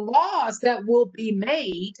 so that the laws that will be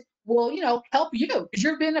made will, help you, because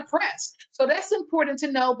you're being oppressed. So that's important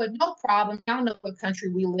to know, but no problem. I don't know what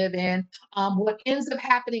country we live in. What ends up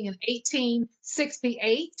happening in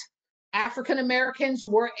 1868, African Americans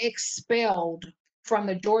were expelled from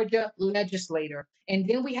the Georgia legislature. And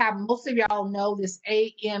then we have, most of y'all know this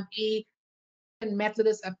AME,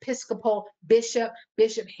 Methodist Episcopal Bishop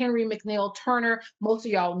Henry McNeil Turner. Most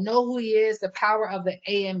of y'all know who he is, the power of the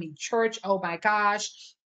AME Church. Oh my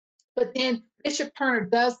gosh. But then Bishop Turner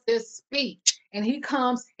does this speech, and he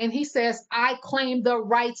comes and he says, I claim the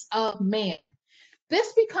rights of man.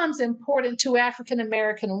 This becomes important to African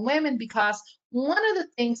American women, because one of the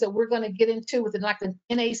things that we're going to get into with the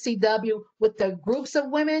NACW, with the groups of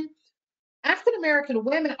women, African American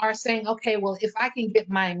women are saying, okay, well, if I can get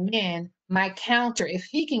my man, my counter, if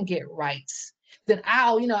he can get rights, then I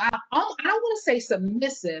don't want to say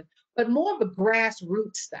submissive, but more of a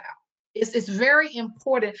grassroots style. It's very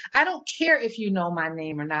important. I don't care if you know my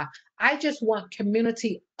name or not. I just want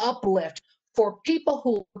community uplift for people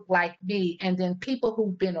who look like me, and then people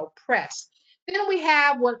who've been oppressed. Then we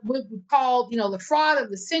have what we call, the fraud of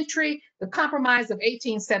the century, the compromise of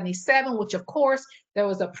 1877, which of course there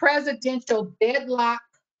was a presidential deadlock.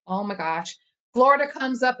 Oh my gosh. Florida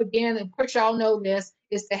comes up again, and of course y'all know this.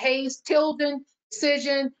 It's the Hayes-Tilden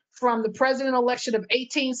decision from the president election of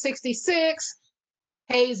 1866.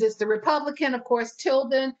 Hayes is the Republican, of course.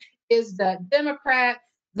 Tilden is the Democrat.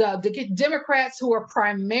 The Democrats who are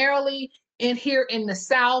primarily in here in the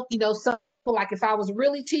South, some people, like if I was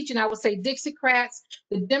really teaching, I would say Dixiecrats.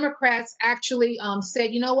 The Democrats actually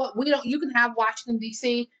said, you know what, you can have Washington,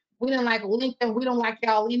 D.C. We didn't like Lincoln. We don't like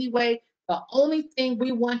y'all anyway. The only thing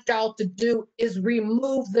we want y'all to do is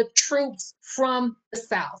remove the troops from the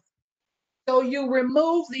South. So you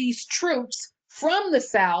remove these troops from the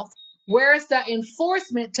South. Where's the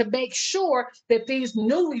enforcement to make sure that these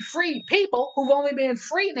newly freed people, who've only been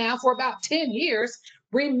free now for about 10 years,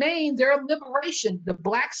 remain their liberation? The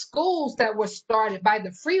Black schools that were started by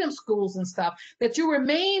the freedom schools and stuff, that you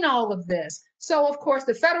remain all of this. So, of course,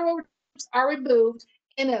 the federal troops are removed.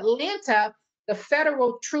 In Atlanta, the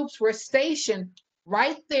federal troops were stationed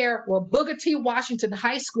right there where Booker T. Washington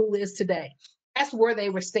High School is today. That's where they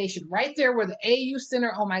were stationed, right there where the AU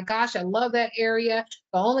Center. Oh my gosh, I love that area.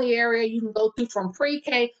 The only area you can go to from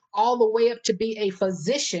pre-K all the way up to be a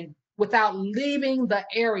physician without leaving the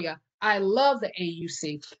area. I love the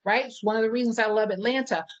AUC, right? It's one of the reasons I love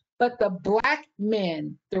Atlanta. But the Black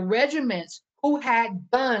men, the regiments who had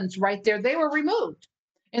guns right there, they were removed.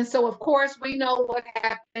 And so, of course, we know what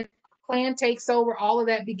happened. Klan takes over, all of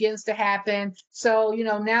that begins to happen. So,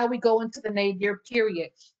 now we go into the Nadir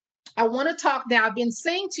period. I want to talk now. I've been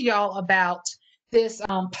saying to y'all about this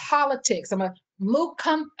politics. I'm going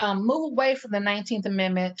to move away from the 19th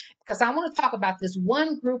Amendment, because I want to talk about this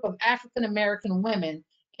one group of African American women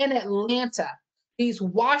in Atlanta, these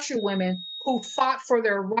washerwomen who fought for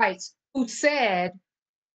their rights, who said,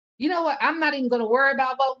 you know what, I'm not even going to worry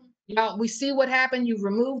about voting. We see what happened. You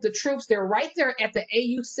removed the troops. They're right there at the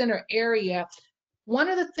AU Center area. One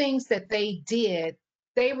of the things that they did,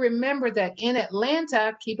 they remember that in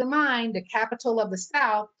Atlanta, keep in mind, the capital of the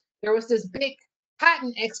South, there was this big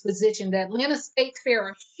cotton exposition, the Atlanta State Fair,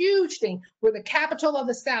 a huge thing. We're the capital of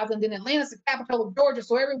the South, and then Atlanta's the capital of Georgia.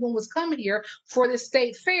 So everyone was coming here for this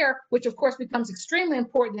state fair, which of course becomes extremely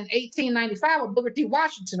important in 1895 with Booker T.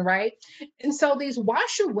 Washington, right? And so these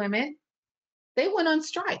washerwomen, they went on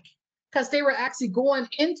strike because they were actually going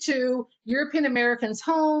into European Americans'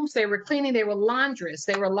 homes. They were cleaning, they were laundress,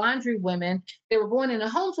 they were laundry women. They were going into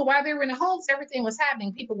homes. So while they were in the homes, everything was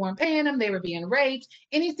happening. People weren't paying them, they were being raped.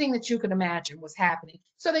 Anything that you could imagine was happening.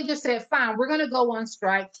 So they just said, fine, we're going to go on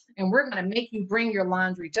strike and we're going to make you bring your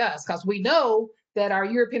laundry to us because we know that our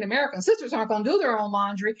European American sisters aren't going to do their own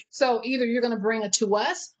laundry. So either you're going to bring it to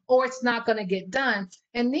us or it's not going to get done.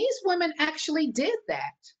 And these women actually did that.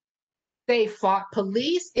 They fought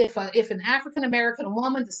police. If an African American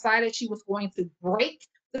woman decided she was going to break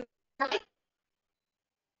the fight,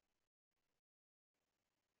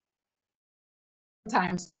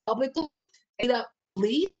 sometimes publicly, they up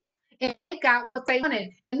police and they got what they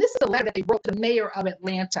wanted. And this is a letter that they wrote to the mayor of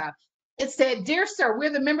Atlanta. It said, "Dear sir,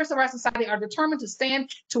 we're the members of our society are determined to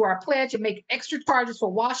stand to our pledge and make extra charges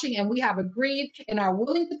for washing, and we have agreed and are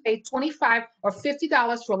willing to pay $25 or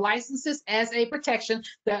 $50 for licenses as a protection."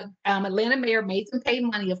 The Atlanta mayor made them pay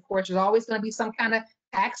money, of course. There's always going to be some kind of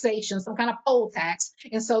taxation, some kind of poll tax.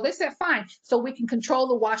 And so they said, fine, so we can control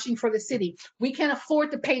the washing for the city. We can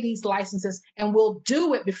afford to pay these licenses and we'll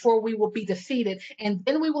do it before we will be defeated. And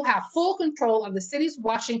then we will have full control of the city's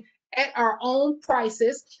washing at our own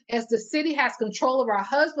prices, as the city has control of our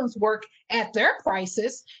husbands' work at their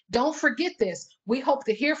prices. Don't forget this. We hope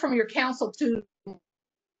to hear from your council to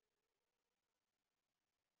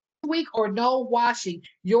week or no washing.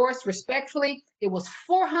 Yours respectfully. It was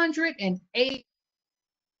 408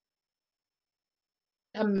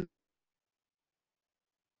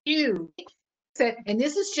 you said, and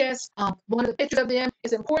this is just one of the pictures of them.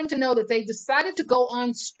 It's important to know that they decided to go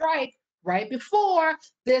on strike right before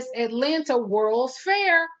this Atlanta World's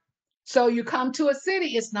Fair. So you come to a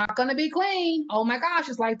city, it's not going to be clean. Oh my gosh,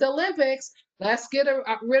 it's like the Olympics. Let's get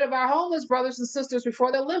rid of our homeless brothers and sisters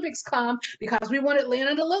before the Olympics come because we want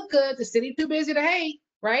Atlanta to look good. The city too busy to hate,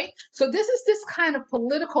 right? So this is this kind of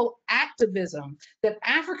political activism that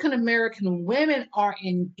African American women are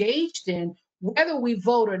engaged in, whether we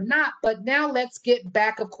vote or not. But now let's get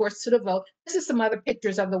back, of course, to the vote. This is some other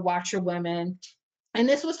pictures of the washerwomen. And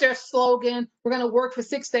this was their slogan. We're going to work for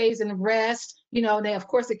 6 days and rest. They, of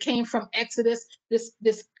course, it came from Exodus.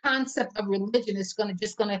 This concept of religion is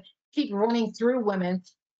just going to keep running through women.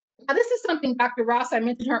 Now, this is something Dr. Ross, I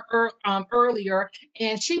mentioned her earlier,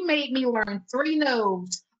 and she made me learn 3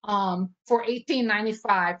 no's for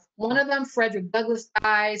 1895. One of them, Frederick Douglass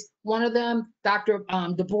dies. One of them, Dr.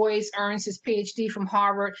 Du Bois earns his PhD from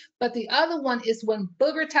Harvard. But the other one is when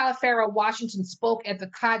Booker Taliaferro Washington spoke at the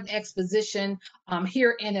Cotton Exposition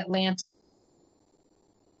here in Atlanta.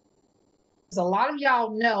 As a lot of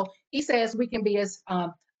y'all know, he says we can be as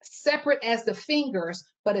separate as the fingers,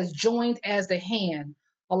 but as joined as the hand.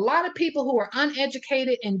 A lot of people who are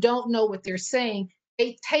uneducated and don't know what they're saying,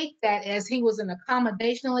 they take that as he was an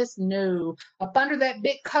accommodationalist. No. Up under that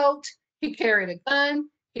big coat, he carried a gun.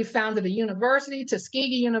 He founded a university,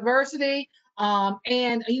 Tuskegee University.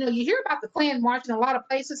 And you hear about the Klan marching in a lot of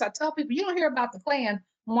places. I tell people, you don't hear about the Klan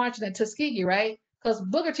marching at Tuskegee, right? Because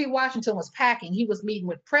Booker T. Washington was packing. He was meeting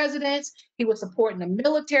with presidents. He was supporting the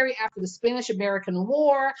military after the Spanish-American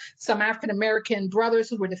War. Some African-American brothers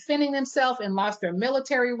who were defending themselves and lost their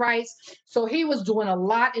military rights. So he was doing a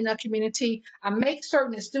lot in the community. I make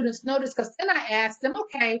certain that students notice, because then I asked them,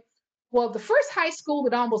 okay, well, the first high school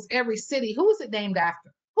in almost every city, who was it named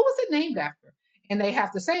after? Who was it named after? And they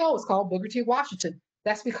have to say, oh, it's called Booker T. Washington.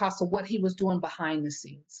 That's because of what he was doing behind the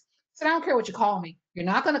scenes. So I don't care what you call me. You're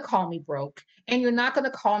not going to call me broke, and you're not going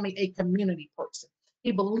to call me a community person.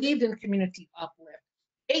 He believed in community uplift.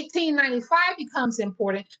 1895 becomes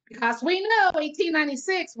important because we know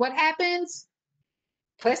 1896, what happens?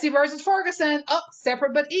 Plessy versus Ferguson,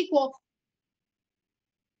 separate but equal.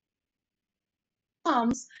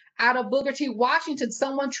 Comes out of Booker T. Washington.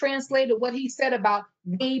 Someone translated what he said about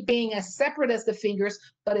we being as separate as the fingers,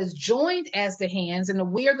 but as joined as the hands.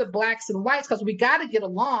 And we're the blacks and whites because we got to get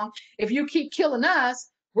along. If you keep killing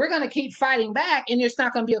us, we're going to keep fighting back, and it's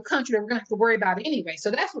not going to be a country that we're going to have to worry about anyway.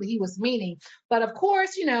 So that's what he was meaning. But of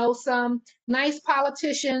course, some nice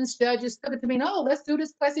politicians, judges took it to mean, oh, let's do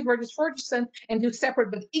this Plessy versus Ferguson and do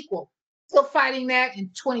separate but equal. Still fighting that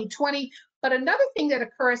in 2020. But another thing that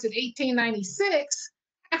occurs in 1896,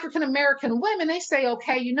 African American women, they say,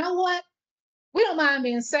 okay, you know what? We don't mind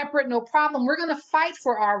being separate, no problem. We're going to fight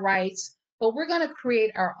for our rights, but we're going to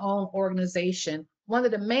create our own organization. One of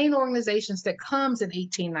the main organizations that comes in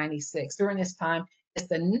 1896 during this time is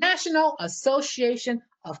the National Association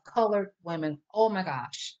of Colored Women. Oh my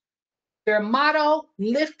gosh. Their motto,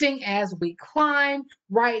 lifting as we climb.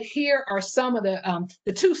 Right here are some of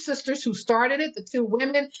the two sisters who started it, the two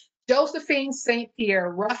women, Josephine St.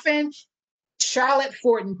 Pierre Ruffin, Charlotte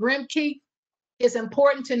Fortin Grimke. It's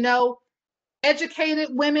important to know educated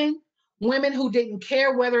women, women who didn't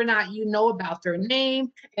care whether or not you know about their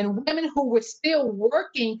name, and women who were still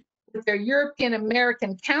working with their European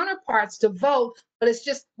American counterparts to vote. But it's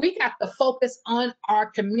just, we got to focus on our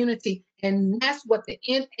community. And that's what the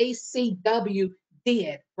NACW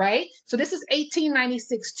did, right? So this is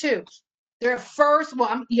 1896 too. Their first,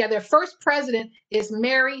 their first president is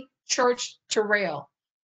Mary Church Terrell.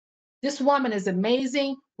 This woman is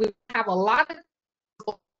amazing. We have a lot of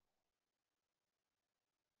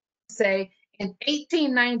say in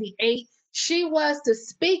 1898, she was the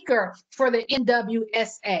speaker for the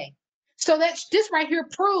NWSA. So this right here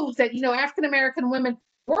proves that, African American women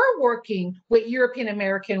were working with European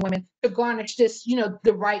American women to garnish this,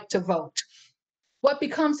 the right to vote. What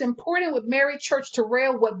becomes important with Mary Church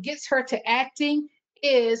Terrell, what gets her to acting,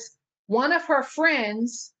 is one of her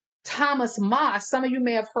friends, Thomas Moss, some of you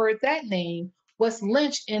may have heard that name, was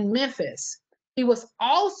lynched in Memphis. He was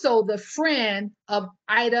also the friend of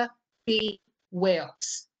Ida B.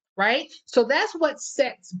 Wells, right? So that's what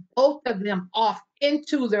sets both of them off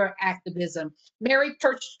into their activism. Mary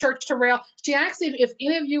Church Terrell, she actually, if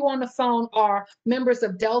any of you on the phone are members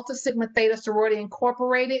of Delta Sigma Theta Sorority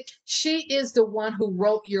Incorporated, she is the one who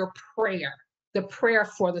wrote your prayer, the prayer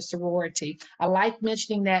for the sorority. I like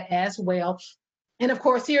mentioning that as well. And of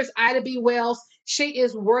course, here's Ida B. Wells. She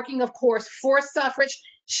is working, of course, for suffrage.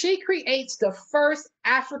 She creates the first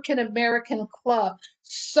African American club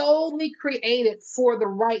solely created for the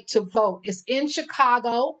right to vote. It's in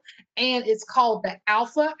Chicago, and it's called the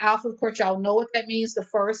Alpha. Alpha, of course, y'all know what that means, the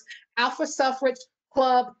first Alpha Suffrage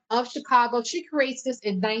Club of Chicago. She creates this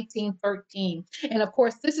in 1913. And of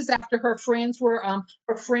course, this is after her friends were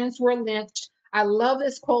lynched. I love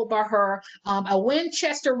this quote by her. A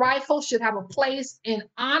Winchester rifle should have a place in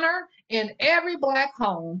honor in every Black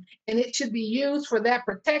home, and it should be used for that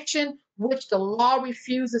protection which the law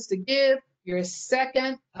refuses to give, your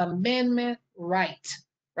Second Amendment right?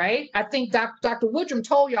 I think Dr. Woodrum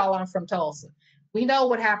told y'all I'm from Tulsa. We know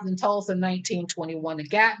what happened in Tulsa in 1921. The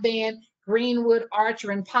Gap Band, Greenwood,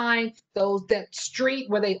 Archer, and Pine, that street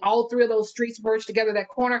where all three of those streets merged together, that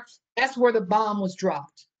corner, that's where the bomb was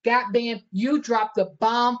dropped. Gap Band, you dropped the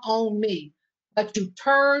bomb on me, but you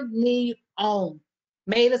turned me on.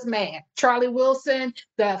 Made us mad. Charlie Wilson,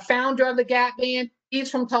 the founder of the Gap Band, he's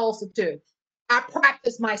from Tulsa too. I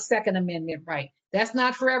practice my Second Amendment right. That's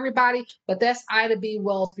not for everybody, but that's Ida B.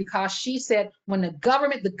 Wells, because she said when the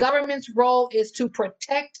government's role is to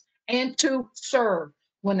protect and to serve.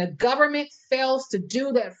 When the government fails to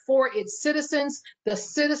do that for its citizens,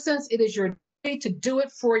 it is your duty to do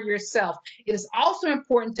it for yourself. It is also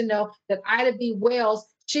important to know that Ida B. Wells,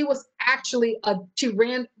 she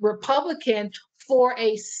ran Republican for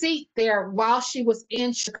a seat there while she was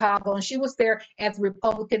in Chicago, and she was there at the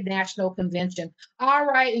Republican National Convention. All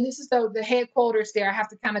right, and this is the headquarters there. I have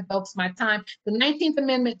to kind of go because my time. The 19th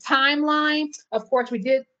Amendment timeline, of course, we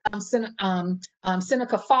did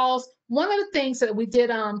Seneca Falls. One of the things that we did,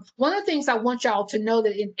 one of the things I want y'all to know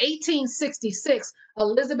that in 1866,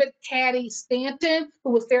 Elizabeth Cady Stanton,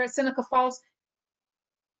 who was there at Seneca Falls,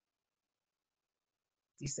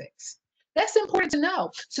 66. That's important to know.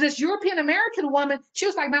 So this European American woman, she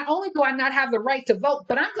was like, not only do I not have the right to vote,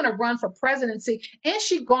 but I'm going to run for presidency. And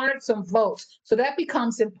she garnered some votes. So that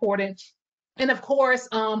becomes important. And of course,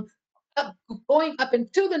 going up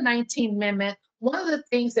into the 19th Amendment, one of the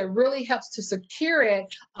things that really helps to secure it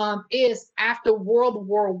is after World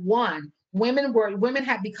War I. Women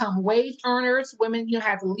had become wage earners. Women,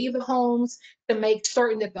 had to leave the homes to make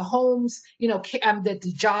certain that the homes, that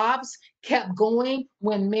the jobs kept going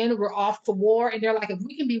when men were off to war. And they're like, if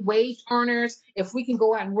we can be wage earners, if we can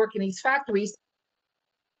go out and work in these factories,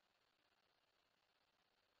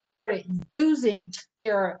 using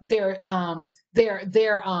their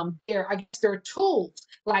tools.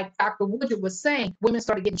 Like Dr. Woodrum was saying, women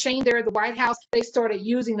started getting chained there at the White House. They started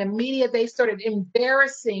using the media. They started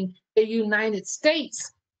embarrassing the United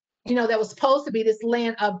States, that was supposed to be this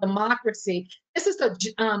land of democracy. This is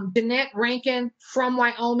Jeanette Rankin from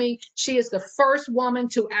Wyoming. She is the first woman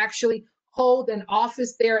to actually hold an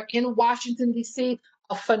office there in Washington, D.C.,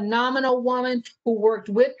 a phenomenal woman who worked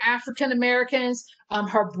with African Americans.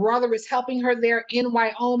 Her brother is helping her there in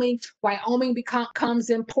Wyoming. Wyoming becomes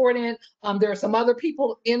important. There are some other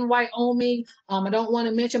people in Wyoming I don't want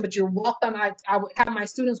to mention, but you're welcome. I would have my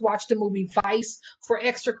students watch the movie Vice for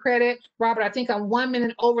extra credit. Robert, I think I'm 1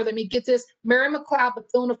 minute over. Let me get this. Mary McLeod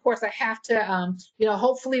Bethune, of course, I have to,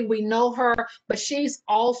 hopefully we know her, but she's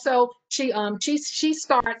also, she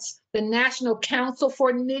starts the National Council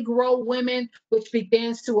for Negro Women, which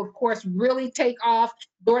begins to, of course, really take off.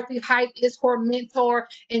 Dorothy Height is her mentor,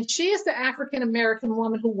 and she is the African American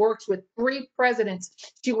woman who works with 3 presidents.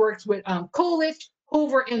 She works with Coolidge,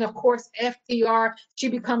 Hoover, and of course FDR. She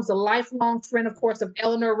becomes a lifelong friend, of course, of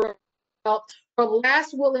Eleanor Roosevelt. Her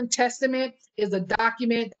last will and testament is a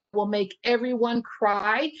document that will make everyone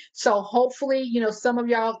cry. So hopefully, some of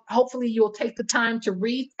y'all, hopefully you'll take the time to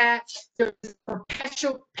read that. There's a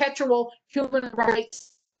perpetual human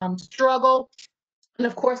rights struggle. And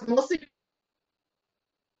of course, mostly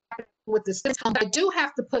with the system. I do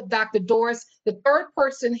have to put Dr. Doris, the third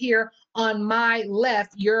person here on my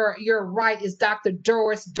left, your right, is Dr.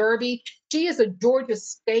 Doris Derby. She is a Georgia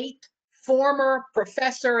State former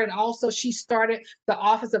professor, and also she started the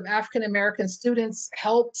Office of African American Students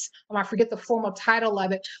Helps. I forget the formal title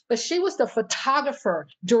of it, but she was the photographer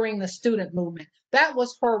during the student movement. That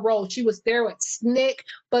was her role. She was there at SNCC,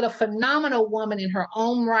 but a phenomenal woman in her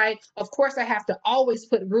own right. Of course, I have to always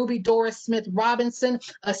put Ruby Doris Smith Robinson,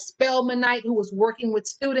 a Spelmanite who was working with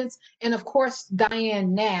students, and of course,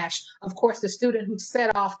 Diane Nash, of course, the student who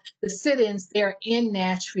set off the sit-ins there in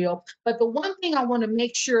Nashville. But the one thing I want to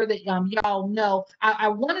make sure that y'all know, I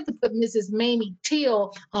wanted to put Mrs. Mamie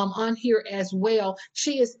Till on here as well.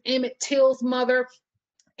 She is Emmett Till's mother.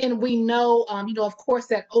 And we know, of course,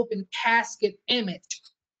 that open casket image.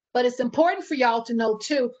 But it's important for y'all to know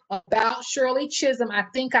too about Shirley Chisholm. I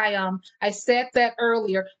think I said that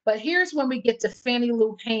earlier, but here's when we get to Fannie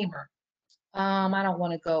Lou Hamer. I don't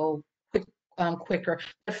want to go quicker.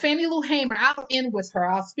 But Fannie Lou Hamer, I'll end with her.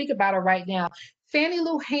 I'll speak about her right now. Fannie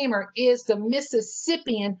Lou Hamer is the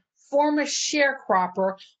Mississippian former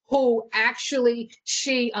sharecropper who actually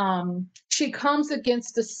she comes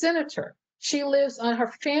against the senator.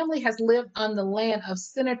 Her family has lived on the land of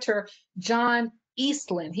Senator John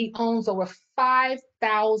Eastland. He owns over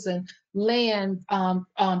 5,000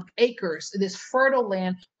 acres, this fertile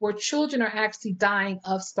land where children are actually dying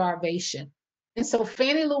of starvation. And so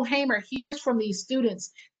Fannie Lou Hamer hears from these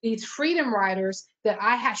students, these freedom riders that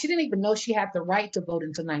she didn't even know she had the right to vote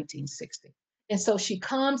until 1960. And so she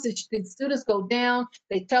comes, the students go down,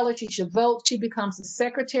 they tell her she should vote. She becomes the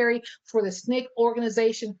secretary for the SNCC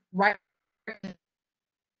organization right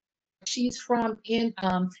she's from in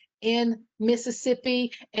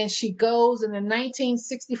Mississippi, and she goes in the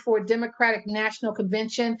 1964 Democratic National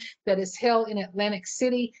Convention that is held in Atlantic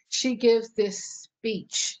City. She gives this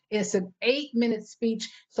speech. It's an 8-minute speech,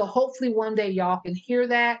 so hopefully one day y'all can hear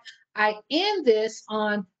that. I end this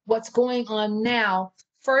on what's going on now.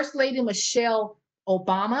 First Lady Michelle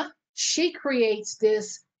Obama, she creates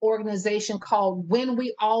this organization called When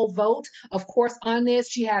We All Vote. Of course, on this,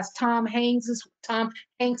 she has Tom Hanks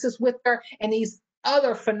is with her, and these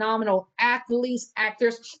other phenomenal athletes,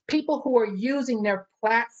 actors, people who are using their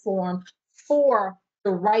platform for the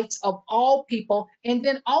rights of all people. And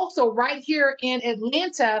then also right here in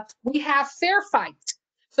Atlanta, we have Fair Fight.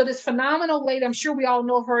 So this phenomenal lady, I'm sure we all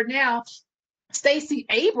know her now, Stacey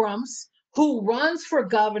Abrams, who runs for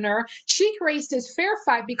governor, she creates this fair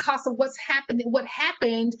fight because of what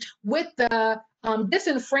happened with the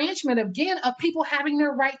disenfranchisement again of people having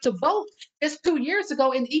their right to vote just 2 years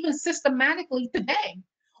ago, and even systematically today.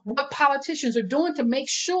 What politicians are doing to make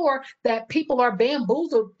sure that people are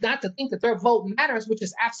bamboozled not to think that their vote matters, which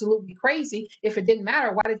is absolutely crazy. If it didn't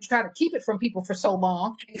matter, why did you try to keep it from people for so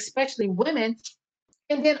long, especially women?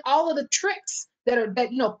 And then all of the tricks that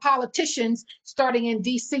politicians starting in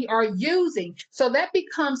DC are using. So that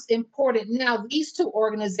becomes important now, these two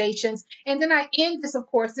organizations. And then I end this, of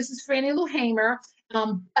course, this is Fannie Lou Hamer,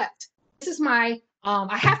 but this is my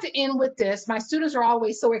I have to end with this. My students are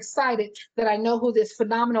always so excited that I know who this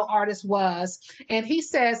phenomenal artist was. And he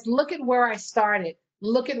says, look at where I started.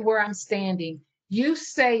 Look at where I'm standing. You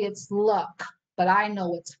say it's luck, but I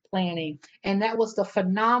know it's planning. And that was the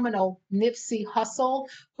phenomenal Nipsey Hussle,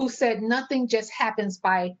 who said nothing just happens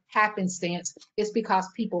by happenstance. It's because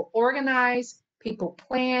people organize, people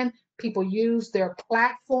plan, people use their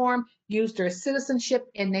platform, use their citizenship,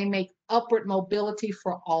 and they make upward mobility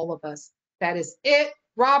for all of us. That is it.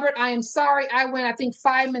 Robert, I am sorry I went, I think,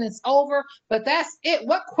 5 minutes over, but that's it.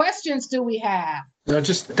 What questions do we have? No,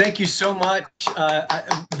 just thank you so much.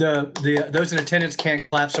 Those in attendance can't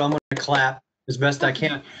clap, so I'm going to clap as best I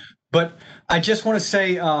can. But I just want to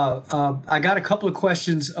say, I got a couple of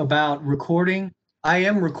questions about recording. I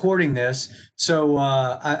am recording this, so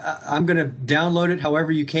I'm going to download it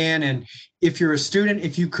however you can. And if you're a student,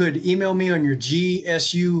 if you could email me on your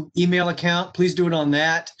GSU email account, please do it on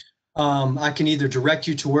that. I can either direct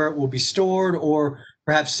you to where it will be stored, or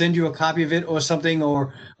perhaps send you a copy of it or something,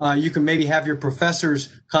 or you can maybe have your professors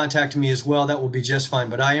contact me as well. That will be just fine.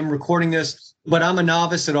 But I am recording this, but I'm a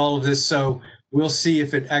novice at all of this, so we'll see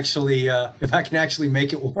if it actually, if I can actually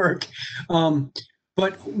make it work.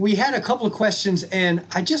 But we had a couple of questions, and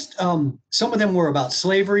I just, some of them were about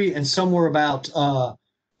slavery, and some were about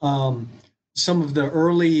some of the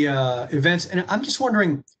early events. And I'm just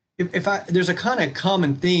wondering if there's a kind of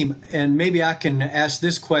common theme, and maybe I can ask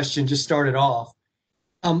this question, just start it off.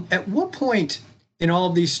 At what point in all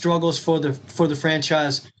of these struggles for the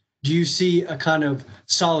franchise do you see a kind of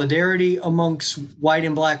solidarity amongst white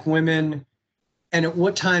and black women? And at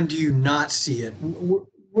what time do you not see it?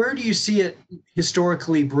 Where do you see it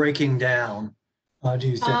historically breaking down, do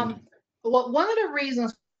you think? Well, one of the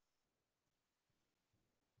reasons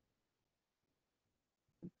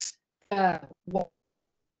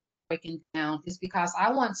breaking down is because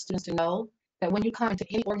I want students to know that when you come into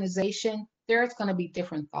any organization, there's going to be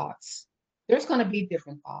different thoughts. There's going to be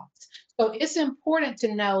different thoughts. So it's important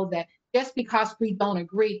to know that just because we don't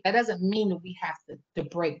agree, that doesn't mean that we have to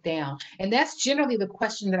break down. And that's generally the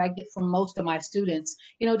question that I get from most of my students.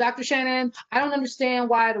 You know, Dr. Shannon, I don't understand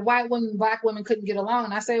why the white women and black women couldn't get along.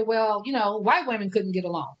 And I say, well, you know, white women couldn't get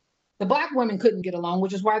along. The black women couldn't get along,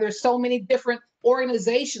 which is why there's so many different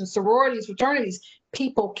organizations, sororities, fraternities.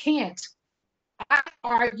 People can't. I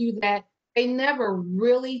argue that they never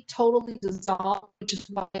really totally dissolved, which is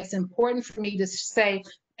why it's important for me to say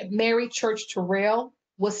Mary Church Terrell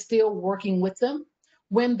was still working with them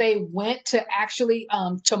when they went to actually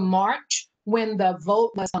to march when the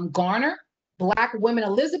vote was garnered. Black women,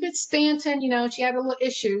 Elizabeth Stanton, you know, she had a little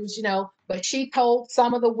issues, you know, but she told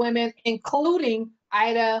some of the women, including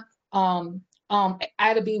Ida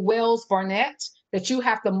B. Wells Barnett, that you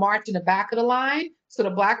have to march in the back of the line. So the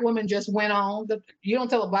black woman just went on. You don't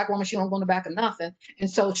tell a black woman she don't go in the back of nothing. And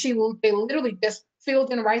so they literally just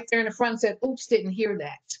filled in right there in the front and said, oops, didn't hear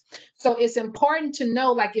that. So it's important to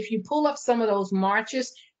know, like if you pull up some of those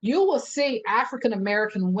marches, you will see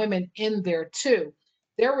African-American women in there too.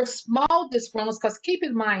 There were small disgruntlements because keep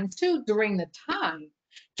in mind too, during the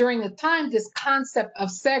time, this concept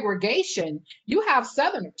of segregation, you have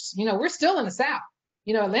Southerners, you know, we're still in the South.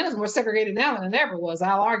 You know, Atlanta's more segregated now than it ever was.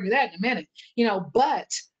 I'll argue that in a minute. You know,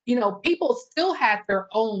 but, you know, people still have their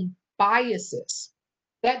own biases.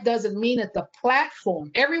 That doesn't mean that the platform,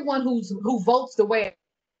 everyone who votes the way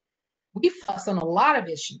we fuss on a lot of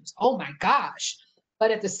issues. Oh my gosh. But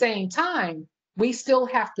at the same time, we still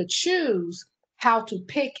have to choose how to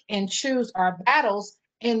pick and choose our battles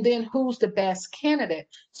and then who's the best candidate.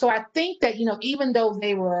 So I think that, you know, even though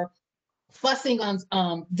they were fussing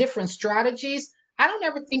on different strategies, I don't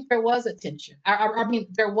ever think there was a tension. I mean,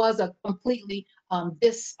 there was a completely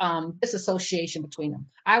disassociation between them.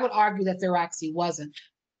 I would argue that there actually wasn't.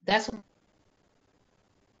 That's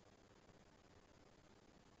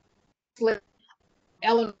what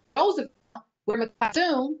Ellen Roosevelt, with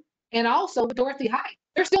Platoon, and also with Dorothy Height.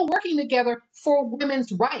 They're still working together for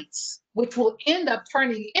women's rights, which will end up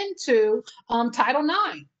turning into Title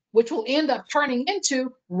IX, which will end up turning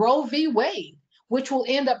into Roe v. Wade, which will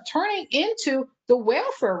end up turning into the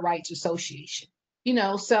Welfare Rights Association. You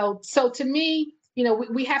know, so to me, you know,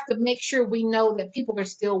 we have to make sure we know that people are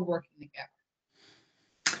still working together.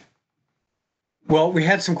 Well, we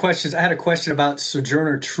had some questions. I had a question about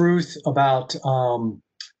Sojourner Truth, about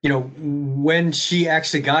you know, when she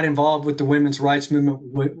actually got involved with the women's rights movement.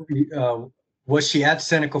 Was she at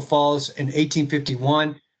Seneca Falls in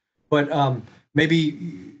 1851? But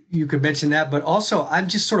maybe you could mention that. But also, I'm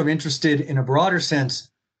just sort of interested in a broader sense.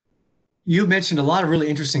 You mentioned a lot of really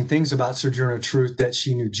interesting things about Sojourner Truth, that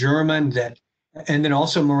she knew German, and then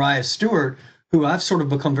also Maria Stewart, who I've sort of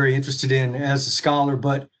become very interested in as a scholar,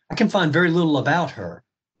 but I can find very little about her.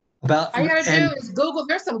 All you gotta do is Google.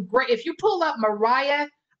 There's some great. If you pull up Maria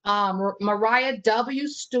W.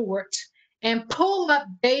 Stewart and pull up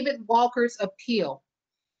David Walker's Appeal.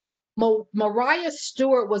 Maria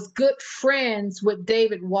Stewart was good friends with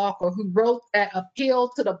David Walker, who wrote that appeal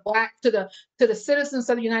to the citizens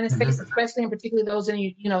of the United States, especially and particularly those in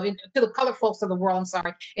to the colored folks of the world. I'm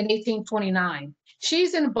sorry, in 1829.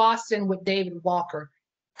 She's in Boston with David Walker.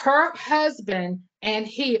 Her husband and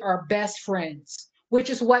he are best friends, which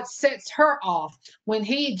is what sets her off when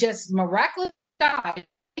he just miraculously died.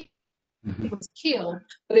 He was killed,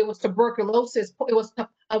 but it was tuberculosis. It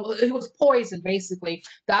was poison, basically.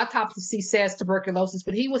 The autopsy says tuberculosis,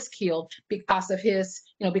 but he was killed because of his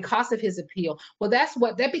appeal. Well,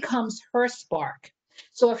 that becomes her spark.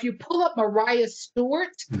 So if you pull up Mariah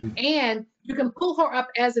Stewart, and you can pull her up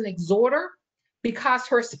as an exhorter because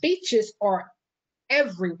her speeches are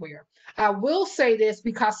everywhere. I will say this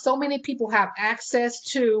because so many people have access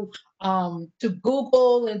to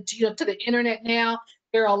Google and to the internet now.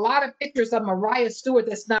 There are a lot of pictures of Mariah Stewart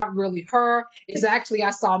that's not really her. It's actually, I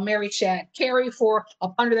saw Mary Shad Carey for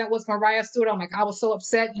up under that was Mariah Stewart. I'm like, I was so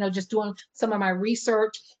upset, just doing some of my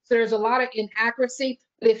research. So there's a lot of inaccuracy.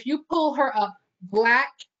 But if you pull her up,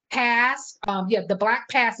 Black Past, the Black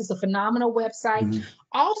Past is a phenomenal website.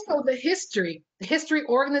 Also, the History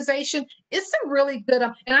organization, it's a really good.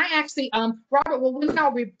 And I actually, Robert, well, when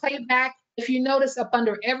I'll replay back, if you notice up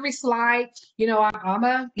under every slide, I'm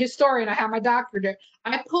a historian. I have my doctorate.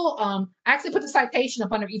 I actually put the citation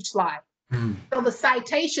up under each slide. So the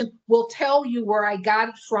citation will tell you where I got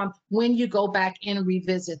it from when you go back and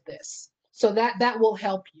revisit this. So that will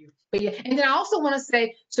help you. But yeah, and then I also want to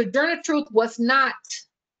say, Sojourner Truth was not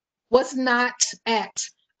at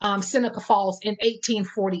Seneca Falls in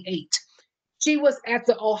 1848. She was at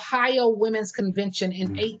the Ohio Women's Convention in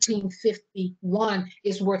 1851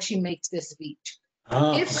 is where she makes this speech.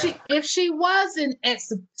 Oh. If she wasn't at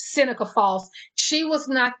Seneca Falls, she was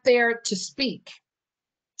not there to speak.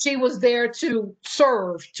 She was there to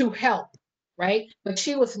serve, to help, right? But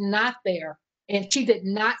she was not there, and she did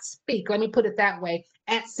not speak, let me put it that way,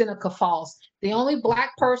 at Seneca Falls. The only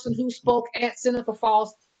Black person who spoke at Seneca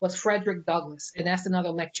Falls was Frederick Douglass, and that's another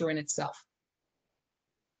lecture in itself.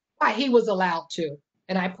 Why he was allowed to,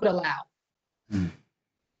 and I put allowed.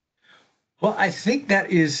 Well, I think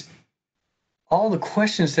that is all the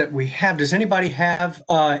questions that we have. Does anybody have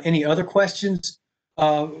any other questions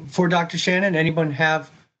for Dr. Shannon? Anyone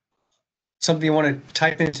have something you want to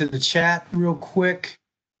type into the chat real quick?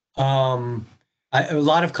 A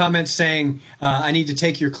lot of comments saying, I need to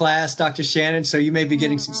take your class, Dr. Shannon, so you may be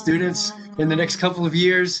getting some students in the next couple of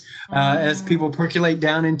years as people percolate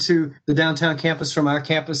down into the downtown campus from our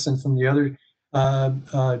campus and from the other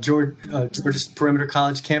Georgia Perimeter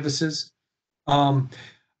College campuses.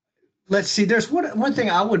 Let's see, there's one thing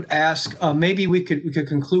I would ask, maybe we could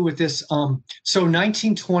conclude with this. So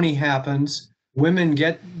 1920 happens, women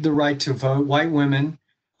get the right to vote, white women,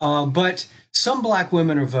 but some Black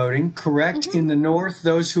women are voting, correct? In the North,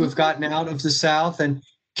 those who have gotten out of the South. And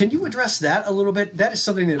can you address that a little bit? That is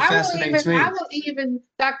something that fascinates me. I will even,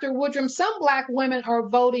 Dr. Woodrum, some Black women are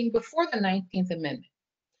voting before the 19th Amendment.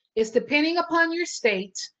 It's depending upon your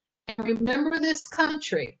state. And remember this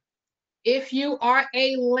country, if you are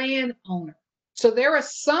a landowner. So there are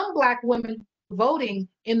some Black women voting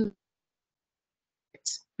in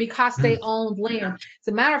because they owned land. As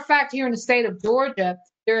a matter of fact, here in the state of Georgia,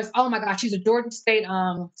 there's, oh my gosh, she's a Georgia State,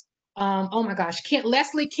 oh my gosh,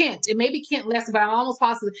 Leslie Kent. It may be Kent Leslie, but I'm almost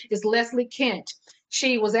positive it's Leslie Kent.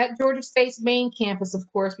 She was at Georgia State's main campus, of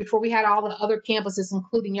course, before we had all the other campuses,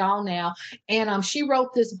 including y'all now. And she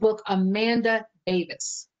wrote this book, Amanda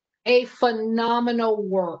Davis, a phenomenal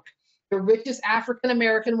work. The richest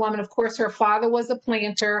African-American woman, of course, her father was a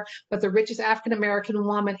planter, but the richest African-American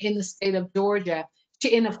woman in the state of Georgia.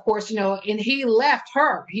 And of course, and he left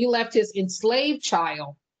his enslaved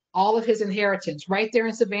child, all of his inheritance right there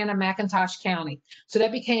in Savannah, McIntosh County. So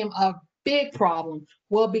that became a big problem.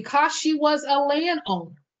 Well, because she was a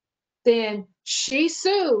landowner, then she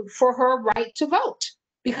sued for her right to vote.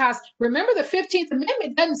 Because remember, the 15th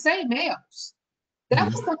Amendment doesn't say males.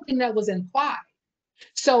 That was something that was implied.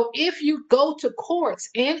 So if you go to courts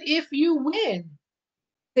and if you win,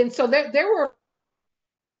 then so there were.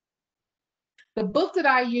 The book that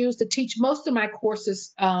I use to teach most of my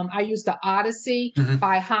courses, I use the Odyssey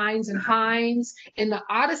by Hines and Hines. And the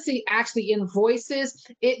Odyssey actually in Voices,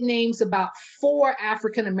 it names about 4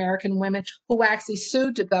 African-American women who actually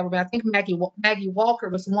sued the government. I think Maggie Walker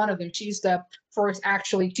was one of them. She's the first,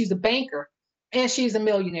 she's a banker and she's a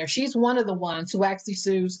millionaire. She's one of the ones who actually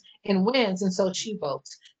sues and wins. And so she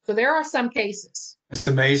votes. So there are some cases. That's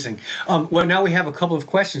amazing. Well, now we have a couple of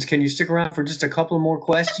questions. Can you stick around for just a couple more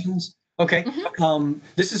questions? Okay.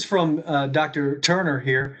 This is from Dr. Turner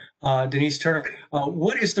here, Denise Turner.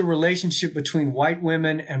 What is the relationship between white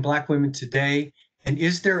women and Black women today? And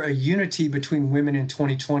is there a unity between women in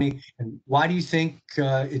 2020? And why do you think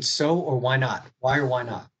it's so, or why not? Why or why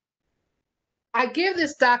not? I give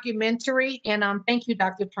this documentary, and thank you,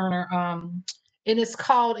 Dr. Turner. And it's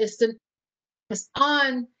called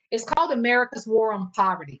America's War on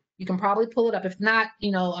Poverty. You can probably pull it up. If not,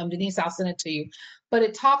 Denise, I'll send it to you. But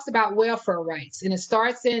it talks about welfare rights, and it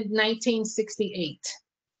starts in 1968.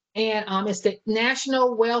 And it's the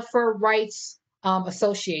National Welfare Rights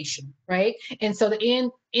Association, right? And so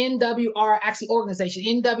the NWR, actually organization,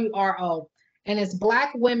 NWRO, and it's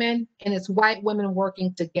Black women and it's white women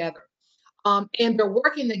working together. And they're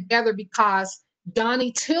working together because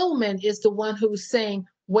Johnny Tillman is the one who's saying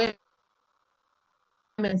women's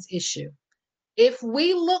issue. If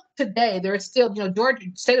we look today, there's still, Georgia,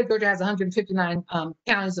 state of Georgia has 159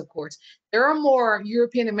 counties, of course. There are more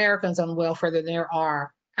European Americans on welfare than there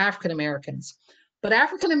are African Americans. But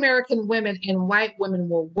African American women and white women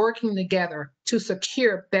were working together to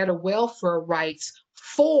secure better welfare rights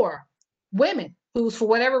for women who, for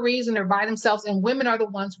whatever reason, are by themselves, and women are the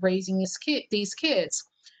ones raising these kids.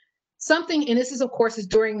 Something, and this is, of course, is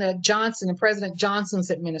during the President Johnson's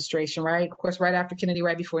administration, right? Of course, right after Kennedy,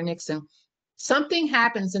 right before Nixon. Something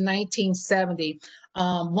happens in 1970.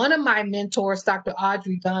 One of my mentors, Dr.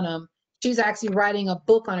 Audrey Dunham, she's actually writing a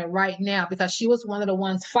book on it right now because she was one of the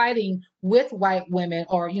ones fighting with white women,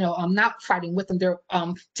 or not fighting with them. They're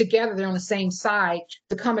together. They're on the same side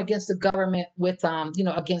to come against the government with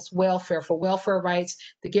against welfare, for welfare rights,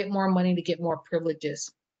 to get more money, to get more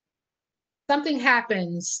privileges. Something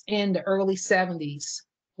happens in the early 70s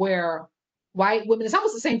where white women, it's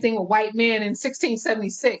almost the same thing with white men in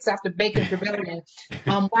 1676 after Bacon's Rebellion.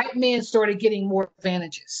 White men started getting more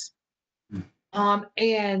advantages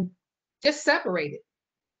and just separated.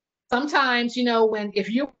 Sometimes, if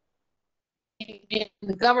you in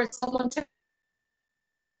the government, someone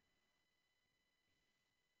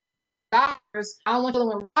dollars, I want to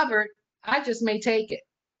deal with Robert, I just may take it.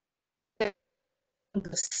 The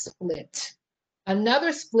split.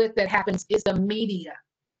 Another split that happens is the media.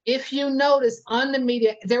 If you notice on the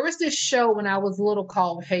media, there was this show when I was little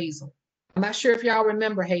called Hazel. I'm not sure if y'all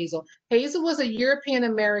remember Hazel. Hazel was a European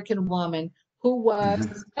American woman who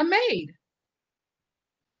was a maid.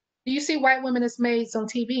 Do you see white women as maids on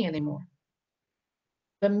TV anymore?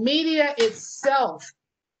 The media itself,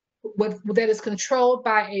 that is controlled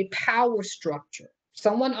by a power structure.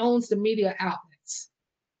 Someone owns the media outlets,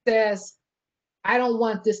 says, I don't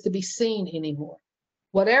want this to be seen anymore.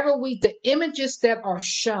 The images that are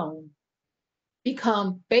shown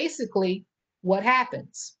become basically what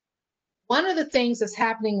happens. One of the things that's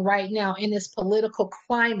happening right now in this political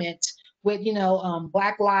climate with,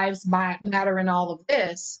 Black Lives Matter and all of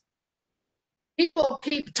this, people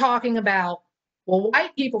keep talking about, well,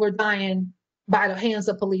 white people are dying by the hands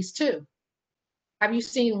of police too. Have you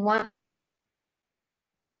seen one?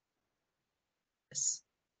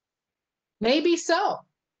 Maybe so,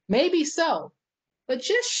 but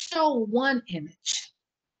just show one image.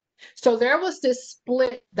 So there was this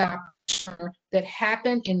split, doctor, that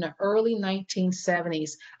happened in the early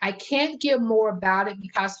 1970s. I can't give more about it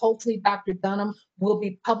because hopefully Dr. Dunham will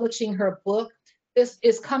be publishing her book. This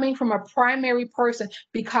is coming from a primary person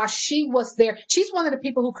because she was there. She's one of the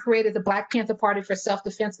people who created the Black Panther Party for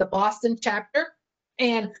Self-Defense, the Boston chapter,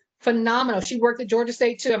 and phenomenal. She worked at Georgia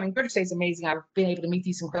State too. I mean, Georgia State's amazing. I've been able to meet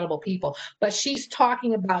these incredible people, but she's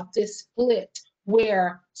talking about this split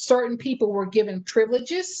where certain people were given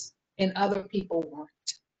privileges and other people weren't.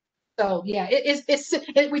 So yeah,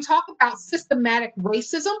 we talk about systematic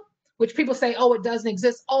racism, which people say, oh, it doesn't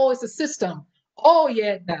exist. Oh, it's a system. Oh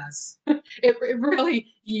yeah, it does. It really,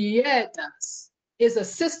 yeah, it does. It's a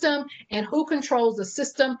system, and who controls the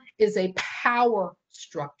system is a power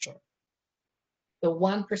structure. The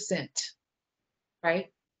 1%,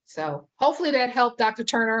 right? So hopefully that helped, Dr.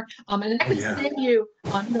 Turner. And I can send you,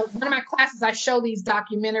 one of my classes, I show these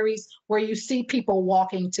documentaries where you see people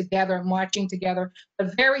walking together, marching together,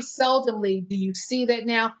 but very seldomly do you see that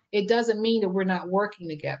now. It doesn't mean that we're not working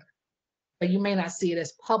together, but you may not see it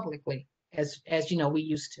as publicly as we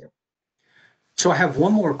used to. So I have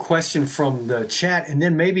one more question from the chat, and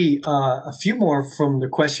then maybe a few more from the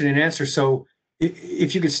question and answer. So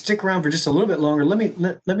if you could stick around for just a little bit longer, let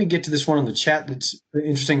me get to this one on the chat that's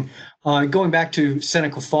interesting. Going back to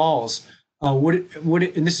Seneca Falls,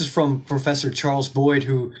 and this is from Professor Charles Boyd,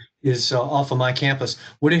 who is off of my campus.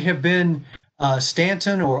 Would it have been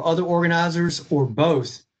Stanton or other organizers or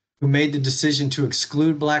both who made the decision to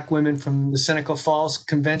exclude Black women from the Seneca Falls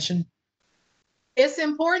Convention? It's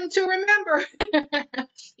important to remember,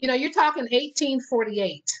 you're talking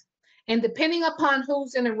 1848. And depending upon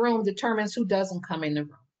who's in the room determines who doesn't come in the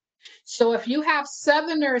room. So if you have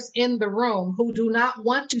Southerners in the room who do not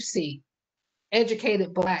want to see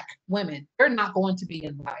educated Black women, they're not going to be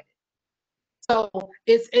invited. So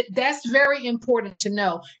that's very important to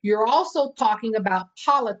know. You're also talking about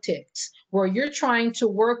politics, where you're trying to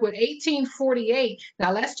work with 1848.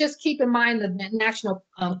 Now, let's just keep in mind the national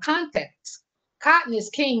context. Cotton is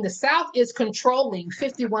king. The South is controlling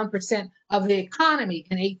 51% of the economy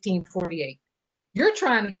in 1848. You're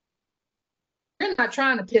not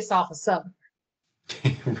trying to piss off a Southern.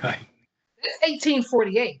 Right. That's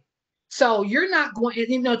 1848. So you're not going,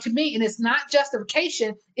 to me, and it's not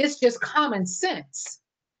justification, it's just common sense.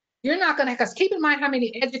 You're not going to, because keep in mind how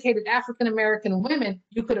many educated African American women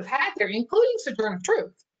you could have had there, including Sojourner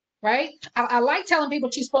Truth, right? I like telling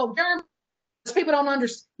people she spoke German, because people don't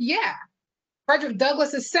understand. Yeah. Frederick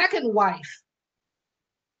Douglass's second wife.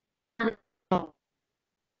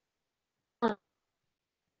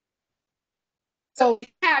 So you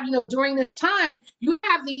have, during this time, you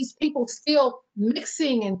have these people still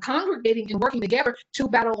mixing and congregating and working together to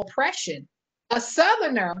battle oppression. A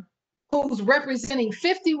Southerner who's representing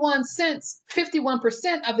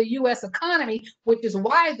 51% of the US economy, which is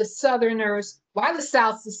why the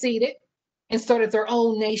South seceded and started their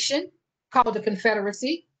own nation called the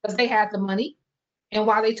Confederacy, because they had the money, and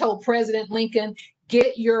why they told President Lincoln,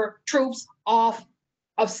 get your troops off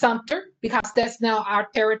of Sumter, because that's now our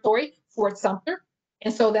territory, Fort Sumter.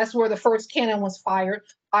 And so that's where the first cannon was fired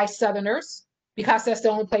by Southerners, because that's the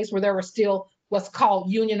only place where there were still what's called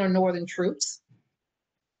Union or Northern troops.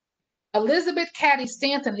 Elizabeth Cady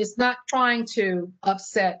Stanton is not trying to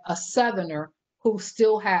upset a Southerner who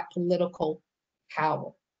still had political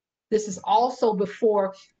power. This is also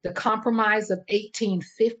before the Compromise of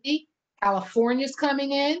 1850. California's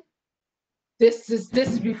coming in. This is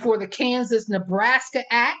before the Kansas-Nebraska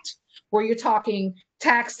Act, where you're talking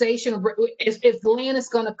taxation. If land is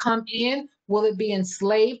going to come in, will it be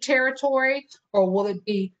enslaved territory or will it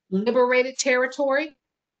be liberated territory?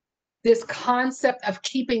 This concept of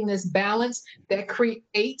keeping this balance that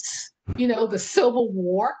creates, the Civil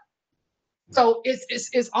War. So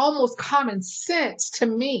it's almost common sense to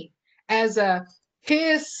me as a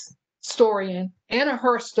his historian and a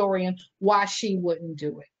her historian why she wouldn't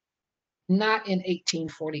do it. Not in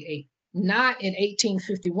 1848, not in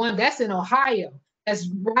 1851. That's in Ohio. That's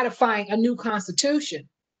ratifying a new constitution.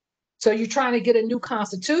 So you're trying to get a new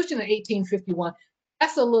constitution in 1851.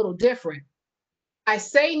 That's a little different. I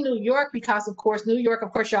say New York because, of course, New York,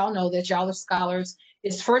 of course, y'all know that, y'all are scholars.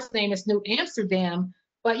 His first name is New Amsterdam.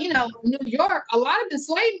 But, New York, a lot of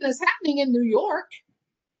enslavement is happening in New York.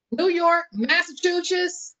 New York,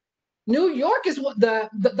 Massachusetts. New York is what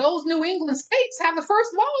those New England states have the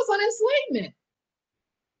first laws on enslavement.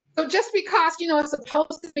 So just because, it's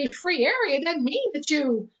supposed to be a free area, it doesn't mean that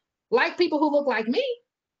you like people who look like me.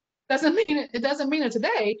 It doesn't mean it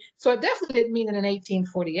today. So it definitely didn't mean it in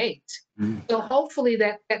 1848. Mm. So hopefully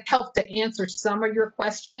that helped to answer some of your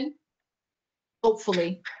question.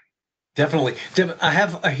 Hopefully. Definitely. I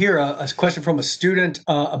have here a question from a student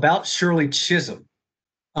about Shirley Chisholm.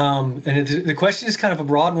 And the question is kind of a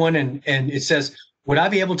broad one, and it says, would I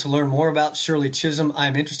be able to learn more about Shirley Chisholm?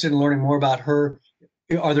 I'm interested in learning more about her.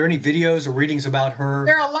 Are there any videos or readings about her?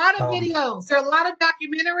 There are a lot of videos. There are a lot of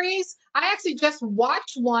documentaries. I actually just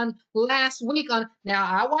watched one last week now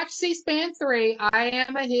I watch C-SPAN 3. I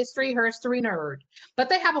am a herstory nerd. But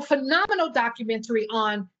they have a phenomenal documentary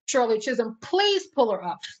on Shirley Chisholm. Please pull her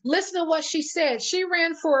up. Listen to what she said. She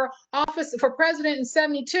ran for office for president in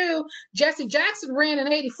 72. Jesse Jackson ran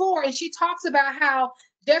in 84. And she talks about how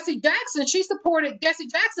she supported Jesse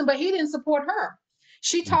Jackson, but he didn't support her.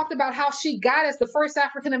 She talked about how she got, as the first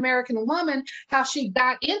African-American woman, how she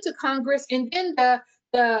got into Congress and then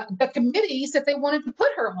the committees that they wanted to put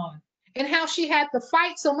her on, and how she had to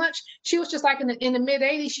fight so much. She was just like in the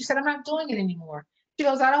mid-'80s, she said, I'm not doing it anymore. She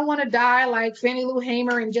goes, I don't want to die like Fannie Lou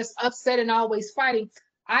Hamer and just upset and always fighting.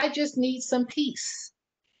 I just need some peace.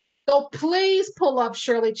 So please pull up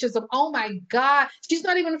Shirley Chisholm. Oh my God. She's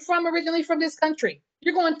not even originally from this country.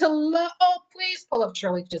 You're going to love, please pull up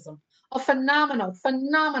Shirley Chisholm. A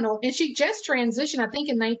phenomenal. And she just transitioned, I think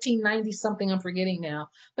in 1990 something, I'm forgetting now,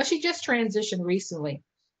 but she just transitioned recently.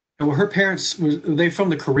 And were her parents, were they from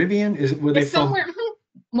the Caribbean? Were they from somewhere?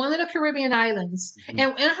 One of the Caribbean islands. Mm-hmm.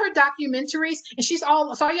 And in her documentaries, and so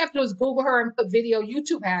all you have to do is Google her and put video.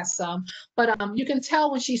 YouTube has some, but you can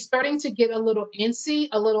tell when she's starting to get a little antsy,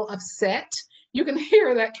 a little upset. You can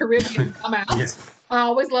hear that Caribbean come out. Yes. I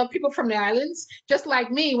always love people from the islands. Just like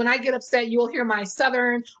me, when I get upset, you'll hear my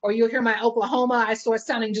Southern or you'll hear my Oklahoma. I start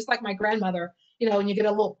sounding just like my grandmother, and you get a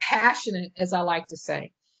little passionate, as I like to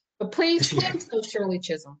say. But please go Shirley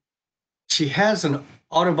Chisholm. She has an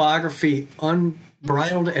autobiography,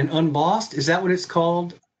 Unbridled and Unbossed. Is that what it's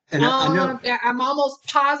called? And I know, I'm almost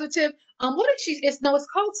positive. What did she? It's no, it's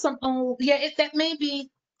called some. Oh, yeah, that may be.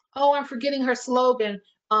 Oh, I'm forgetting her slogan.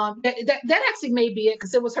 That actually may be it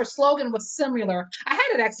because it was her slogan was similar. I had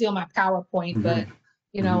it actually on my PowerPoint, but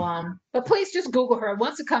but please just Google her.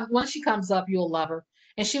 Once she comes up, you'll love her.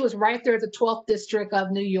 And she was right there at the 12th district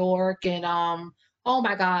of New York, and oh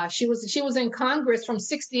my gosh, she was in Congress from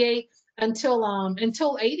 68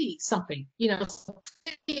 until 80 something.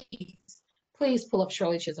 Please pull up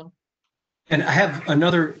Shirley Chisholm. And I have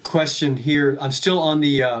another question here. I'm still on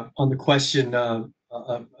the question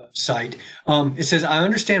site. It says, I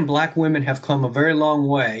understand Black women have come a very long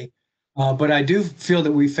way, but I do feel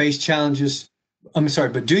that we face challenges. I'm sorry,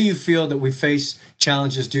 but do you feel that we face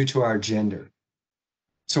challenges due to our gender?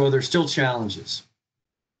 So are there still challenges?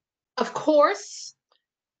 Of course.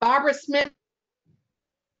 Barbara Smith,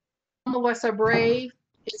 Some of Us Are Brave.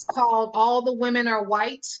 It's called All the Women Are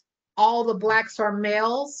White, All the Blacks Are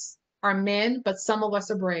Males, are Men, but Some of Us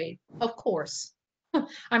Are Brave. Of course.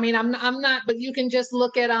 I mean, I'm not, but you can just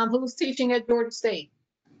look at who's teaching at Georgia State.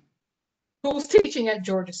 Who's teaching at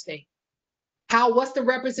Georgia State? What's the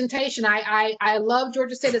representation? I love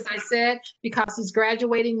Georgia State, as I said, because it's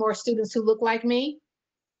graduating more students who look like me.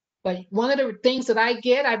 But one of the things that I've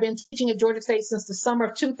been teaching at Georgia State since the summer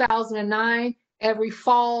of 2009, every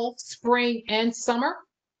fall, spring, and summer.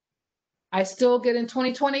 I still get in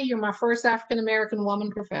 2020, you're my first African-American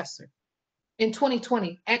woman professor. In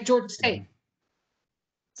 2020 at Georgia State.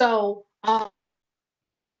 So,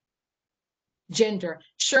 gender.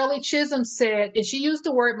 Shirley Chisholm said, and she used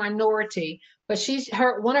the word minority, but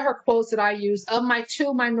one of her quotes that I use, of my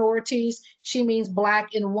two minorities, she means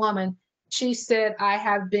Black and woman. She said, I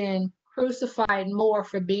have been crucified more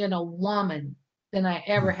for being a woman than I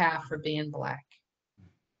ever have for being Black.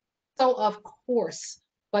 So of course,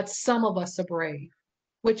 but some of us are brave,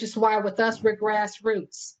 which is why with us, we're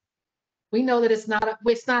grassroots. We know that it's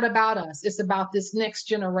not about us. It's about this next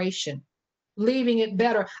generation, leaving it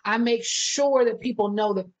better. I make sure that people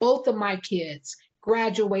know that both of my kids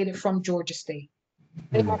graduated from Georgia State.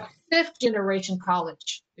 They have a fifth generation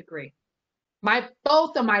college degree.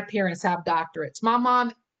 Both of my parents have doctorates. My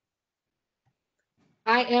mom,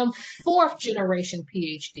 I am fourth generation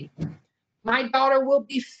PhD. My daughter will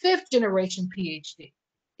be fifth generation PhD.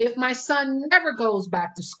 If my son never goes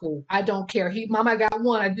back to school, I don't care. Mama, I got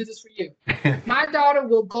one. I do this for you. My daughter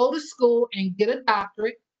will go to school and get a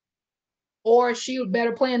doctorate, or she would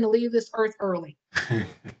better plan to leave this earth early.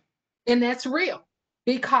 And that's real,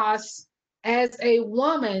 because as a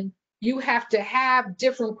woman, you have to have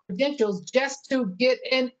different credentials just to get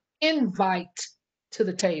an invite to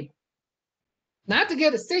the table. Not to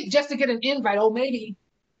get a seat, just to get an invite. Oh, maybe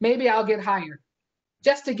I'll get hired.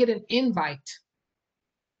 Just to get an invite.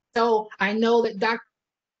 So I know that Dr.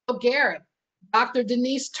 Garrett, Dr.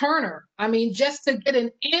 Denise Turner, I mean, just to get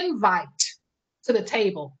an invite to the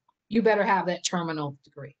table, you better have that terminal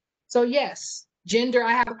degree. So yes, gender,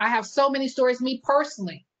 I have so many stories, me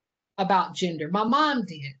personally, about gender. My mom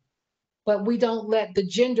did, but we don't let the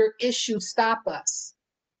gender issue stop us.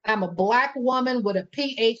 I'm a Black woman with a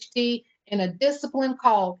PhD in a discipline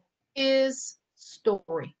called His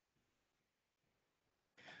Story.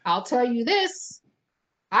 I'll tell you this,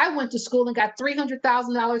 I went to school and got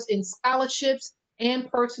 $300,000 in scholarships and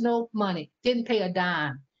personal money. Didn't pay a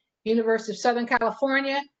dime. University of Southern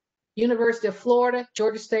California, University of Florida,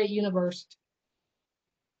 Georgia State University.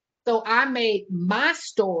 So I made my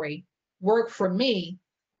story work for me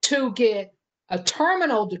to get a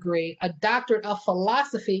terminal degree, a doctorate of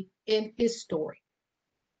philosophy in his story.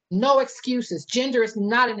 No excuses. Gender is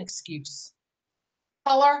not an excuse.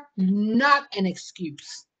 Color, not an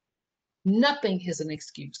excuse. Nothing is an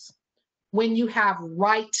excuse when you have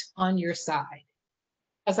right on your side.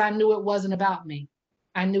 Because I knew it wasn't about me.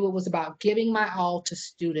 I knew it was about giving my all to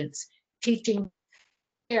students, teaching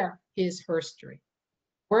their his history.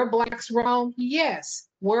 Were Blacks wrong? Yes.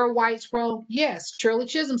 Were whites wrong? Yes. Shirley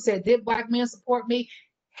Chisholm said, did Black men support me?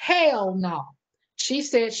 Hell no. She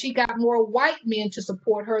said she got more white men to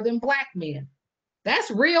support her than Black men.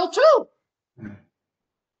 That's real too.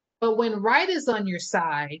 But when right is on your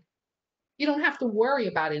side, you don't have to worry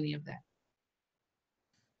about any of that.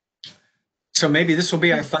 So maybe this will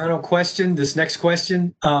be our final question, this next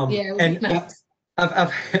question. Yeah, and nice.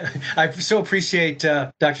 I so appreciate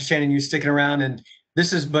Dr. Shannon, you sticking around. And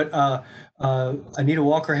this is, but Anita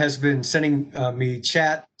Walker has been sending me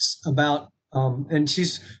chats about, and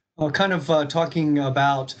she's kind of talking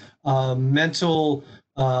about mental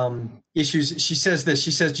issues. She says this,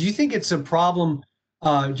 she says, do you think it's a problem?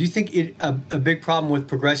 Do you think a big problem with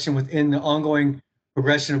progression within the ongoing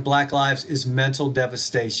progression of Black lives is mental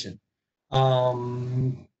devastation?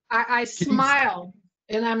 I smile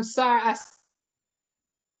And I'm sorry, I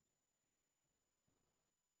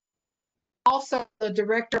also the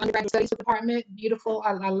director of the undergraduate studies department. Beautiful.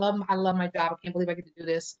 I love my job. I can't believe I get to do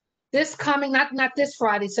this. This coming, not this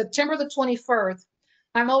Friday, September the 21st,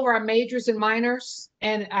 I'm over our majors and minors,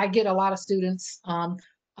 and I get a lot of students.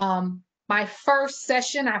 My first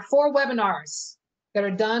session, I have 4 webinars that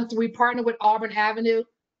are done. We partner with Auburn Avenue.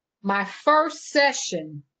 My first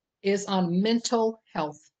session is on mental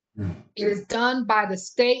health. It is done by the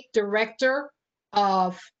state director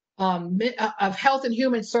of Health and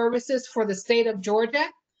Human Services for the state of Georgia.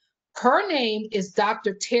 Her name is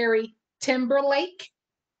Dr. Terry Timberlake.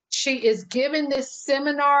 She is giving this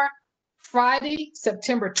seminar Friday,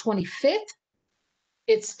 September 25th.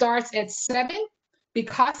 It starts at 7.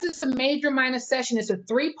 Because it's a major minor session, it's a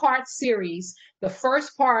 3-part series. The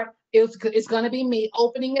first part is going to be me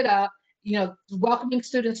opening it up, welcoming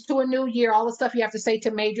students to a new year, all the stuff you have to say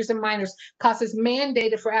to majors and minors, because it's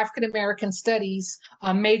mandated for African American studies,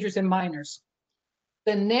 majors and minors.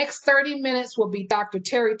 The next 30 minutes will be Dr.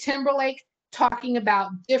 Terry Timberlake talking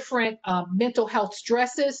about different mental health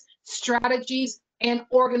stresses, strategies, and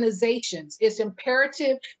organizations. It's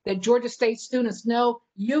imperative that Georgia State students know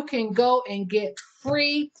you can go and get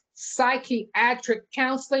free psychiatric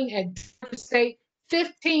counseling at Georgia State,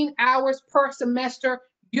 15 hours per semester.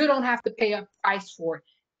 You don't have to pay a price for it.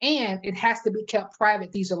 And it has to be kept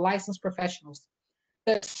private. These are licensed professionals.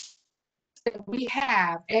 The that we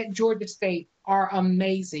have at Georgia State are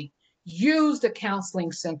amazing. Use the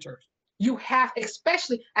counseling centers. You have,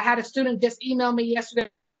 especially, I had a student just email me yesterday.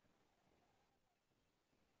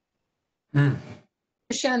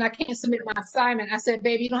 Shannon, I can't submit my assignment. I said,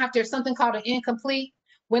 baby, you don't have to. There's something called an incomplete.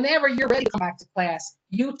 Whenever you're ready to come back to class,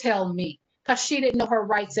 you tell me, because she didn't know her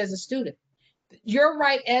rights as a student. Your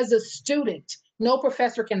right as a student, no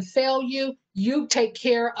professor can fail you. You take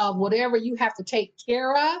care of whatever you have to take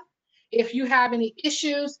care of. If you have any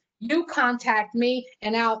issues, you contact me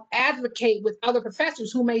and I'll advocate with other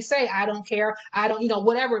professors who may say, I don't care. I don't,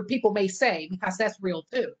 whatever people may say, because that's real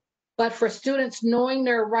too. But for students knowing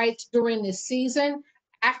their rights during this season,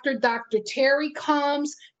 after Dr. Terry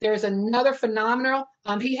comes, there's another phenomenal.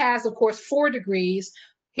 He has, of course, 4 degrees.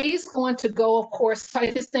 He's going to go, of course,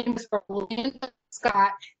 his name is Orlando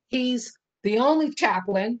Scott. He's the only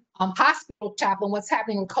chaplain, hospital chaplain, what's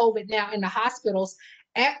happening with COVID now in the hospitals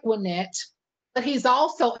at Gwinnett. But he's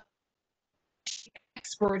also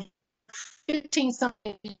expert, 15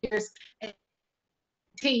 something years.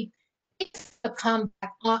 He's going to come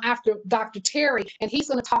back after Dr. Terry, and he's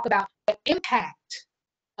going to talk about the impact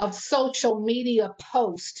of social media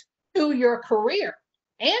posts to your career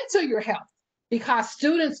and to your health, because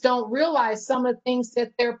students don't realize some of the things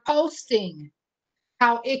that they're posting,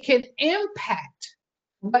 how it can impact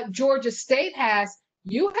what Georgia State has.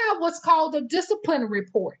 You have what's called a discipline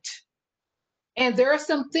report. And there are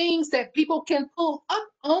some things that people can pull up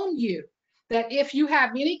on you, that if you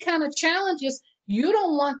have any kind of challenges, you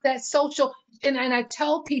don't want that social. And I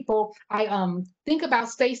tell people, I think about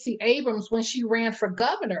Stacey Abrams when she ran for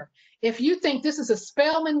governor. If you think this is a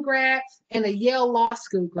Spelman grad and a Yale Law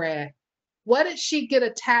School grad, what did she get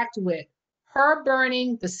attacked with? Her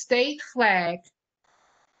burning the state flag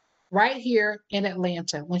right here in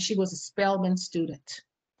Atlanta when she was a Spelman student,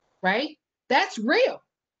 right? That's real.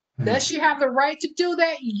 Does she have the right to do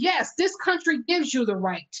that? Yes, this country gives you the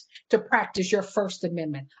right to practice your First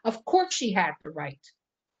Amendment. Of course she had the right.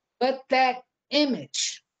 But that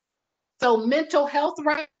image. So mental health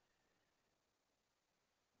right.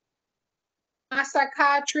 My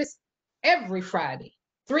psychiatrist every Friday.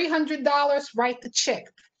 $300, write the check.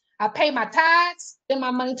 I pay my tithes, send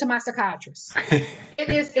my money to my psychiatrist. It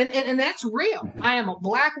is, and that's real. I am a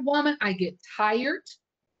Black woman. I get tired.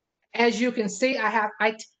 As you can see,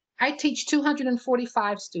 I teach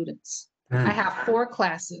 245 students. I have 4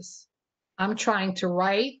 classes. I'm trying to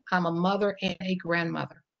write. I'm a mother and a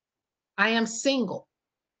grandmother. I am single.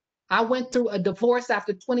 I went through a divorce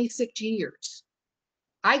after 26 years.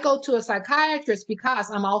 I go to a psychiatrist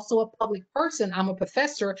because I'm also a public person. I'm a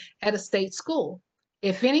professor at a state school.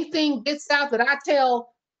 If anything gets out that I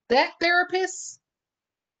tell that therapist,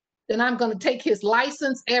 then I'm going to take his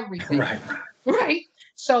license, everything. Right?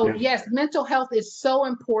 So yes, mental health is so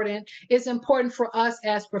important. It's important for us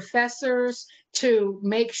as professors to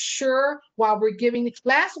make sure while we're giving.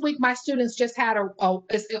 Last week, my students just had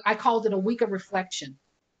I called it a week of reflection.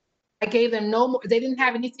 I gave them no more, they didn't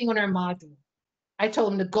have anything on their module. I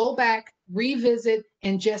told them to go back, revisit,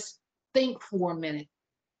 and just think for a minute.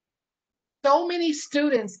 So many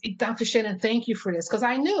students, Dr. Shannon, thank you for this, because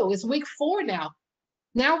I knew it's week 4 now.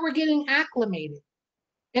 Now we're getting acclimated.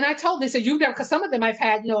 And I told them, they said, you never, because some of them I've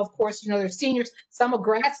had, of course, they're seniors, some are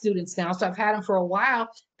grad students now, so I've had them for a while.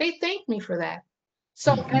 They thank me for that.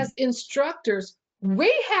 So as instructors,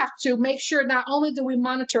 we have to make sure not only do we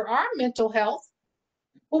monitor our mental health,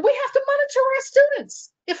 but we have to monitor our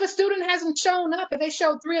students. If a student hasn't shown up and they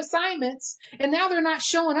showed 3 assignments and now they're not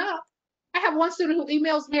showing up, I have one student who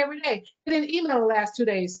emails me every day. He didn't email the last 2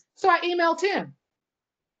 days. So I emailed him.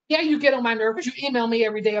 Yeah, you get on my nerve because you email me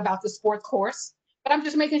every day about the sports course, but I'm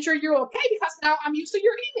just making sure you're okay because now I'm used to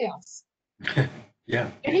your emails. Yeah.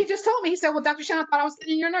 And he just told me, he said, well, Dr. Shannon, I thought I was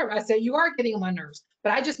getting your nerve. I said, you are getting on my nerves,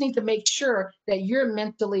 but I just need to make sure that you're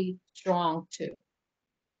mentally strong too.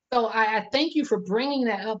 So I thank you for bringing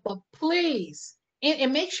that up, but please,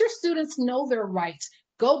 and make sure students know their rights.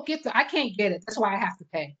 Go get I can't get it. That's why I have to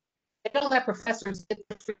pay. They don't let professors get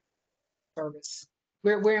the free service.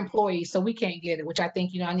 We're employees, so we can't get it, which I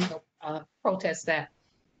think, I need to protest that.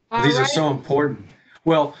 These are so important.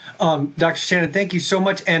 Well, Dr. Shannon, thank you so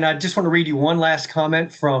much. And I just want to read you one last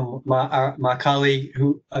comment from my colleague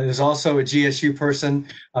who is also a GSU person,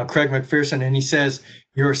 Craig McPherson, and he says,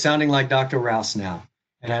 you're sounding like Dr. Rouse now.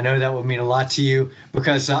 And I know that would mean a lot to you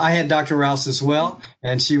because I had Dr. Rouse as well,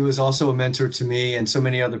 and she was also a mentor to me and so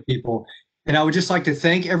many other people. And I would just like to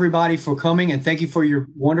thank everybody for coming and thank you for your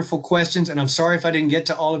wonderful questions. And I'm sorry if I didn't get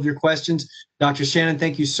to all of your questions. Dr. Shannon,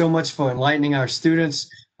 thank you so much for enlightening our students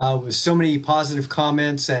with so many positive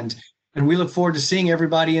comments. And we look forward to seeing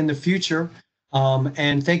everybody in the future.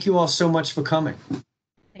 And thank you all so much for coming.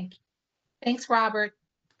 Thank you. Thanks, Robert.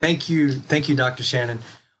 Thank you. Thank you, Dr. Shannon.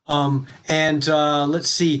 Let's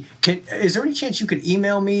see, is there any chance you could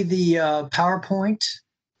email me the PowerPoint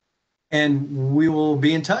and we will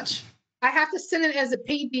be in touch? I have to send it as a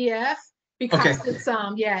PDF because it's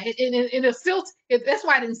it'll still that's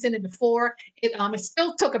why I didn't send it before. It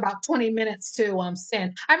still took about 20 minutes to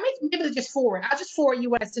send. I may be able to just forward. I'll just forward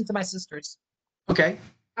you what I sent to my sisters. Okay.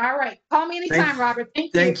 All right. Call me anytime, Robert.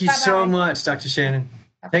 Thank you. Thank you so much, Dr. Shannon.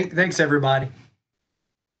 Thanks everybody.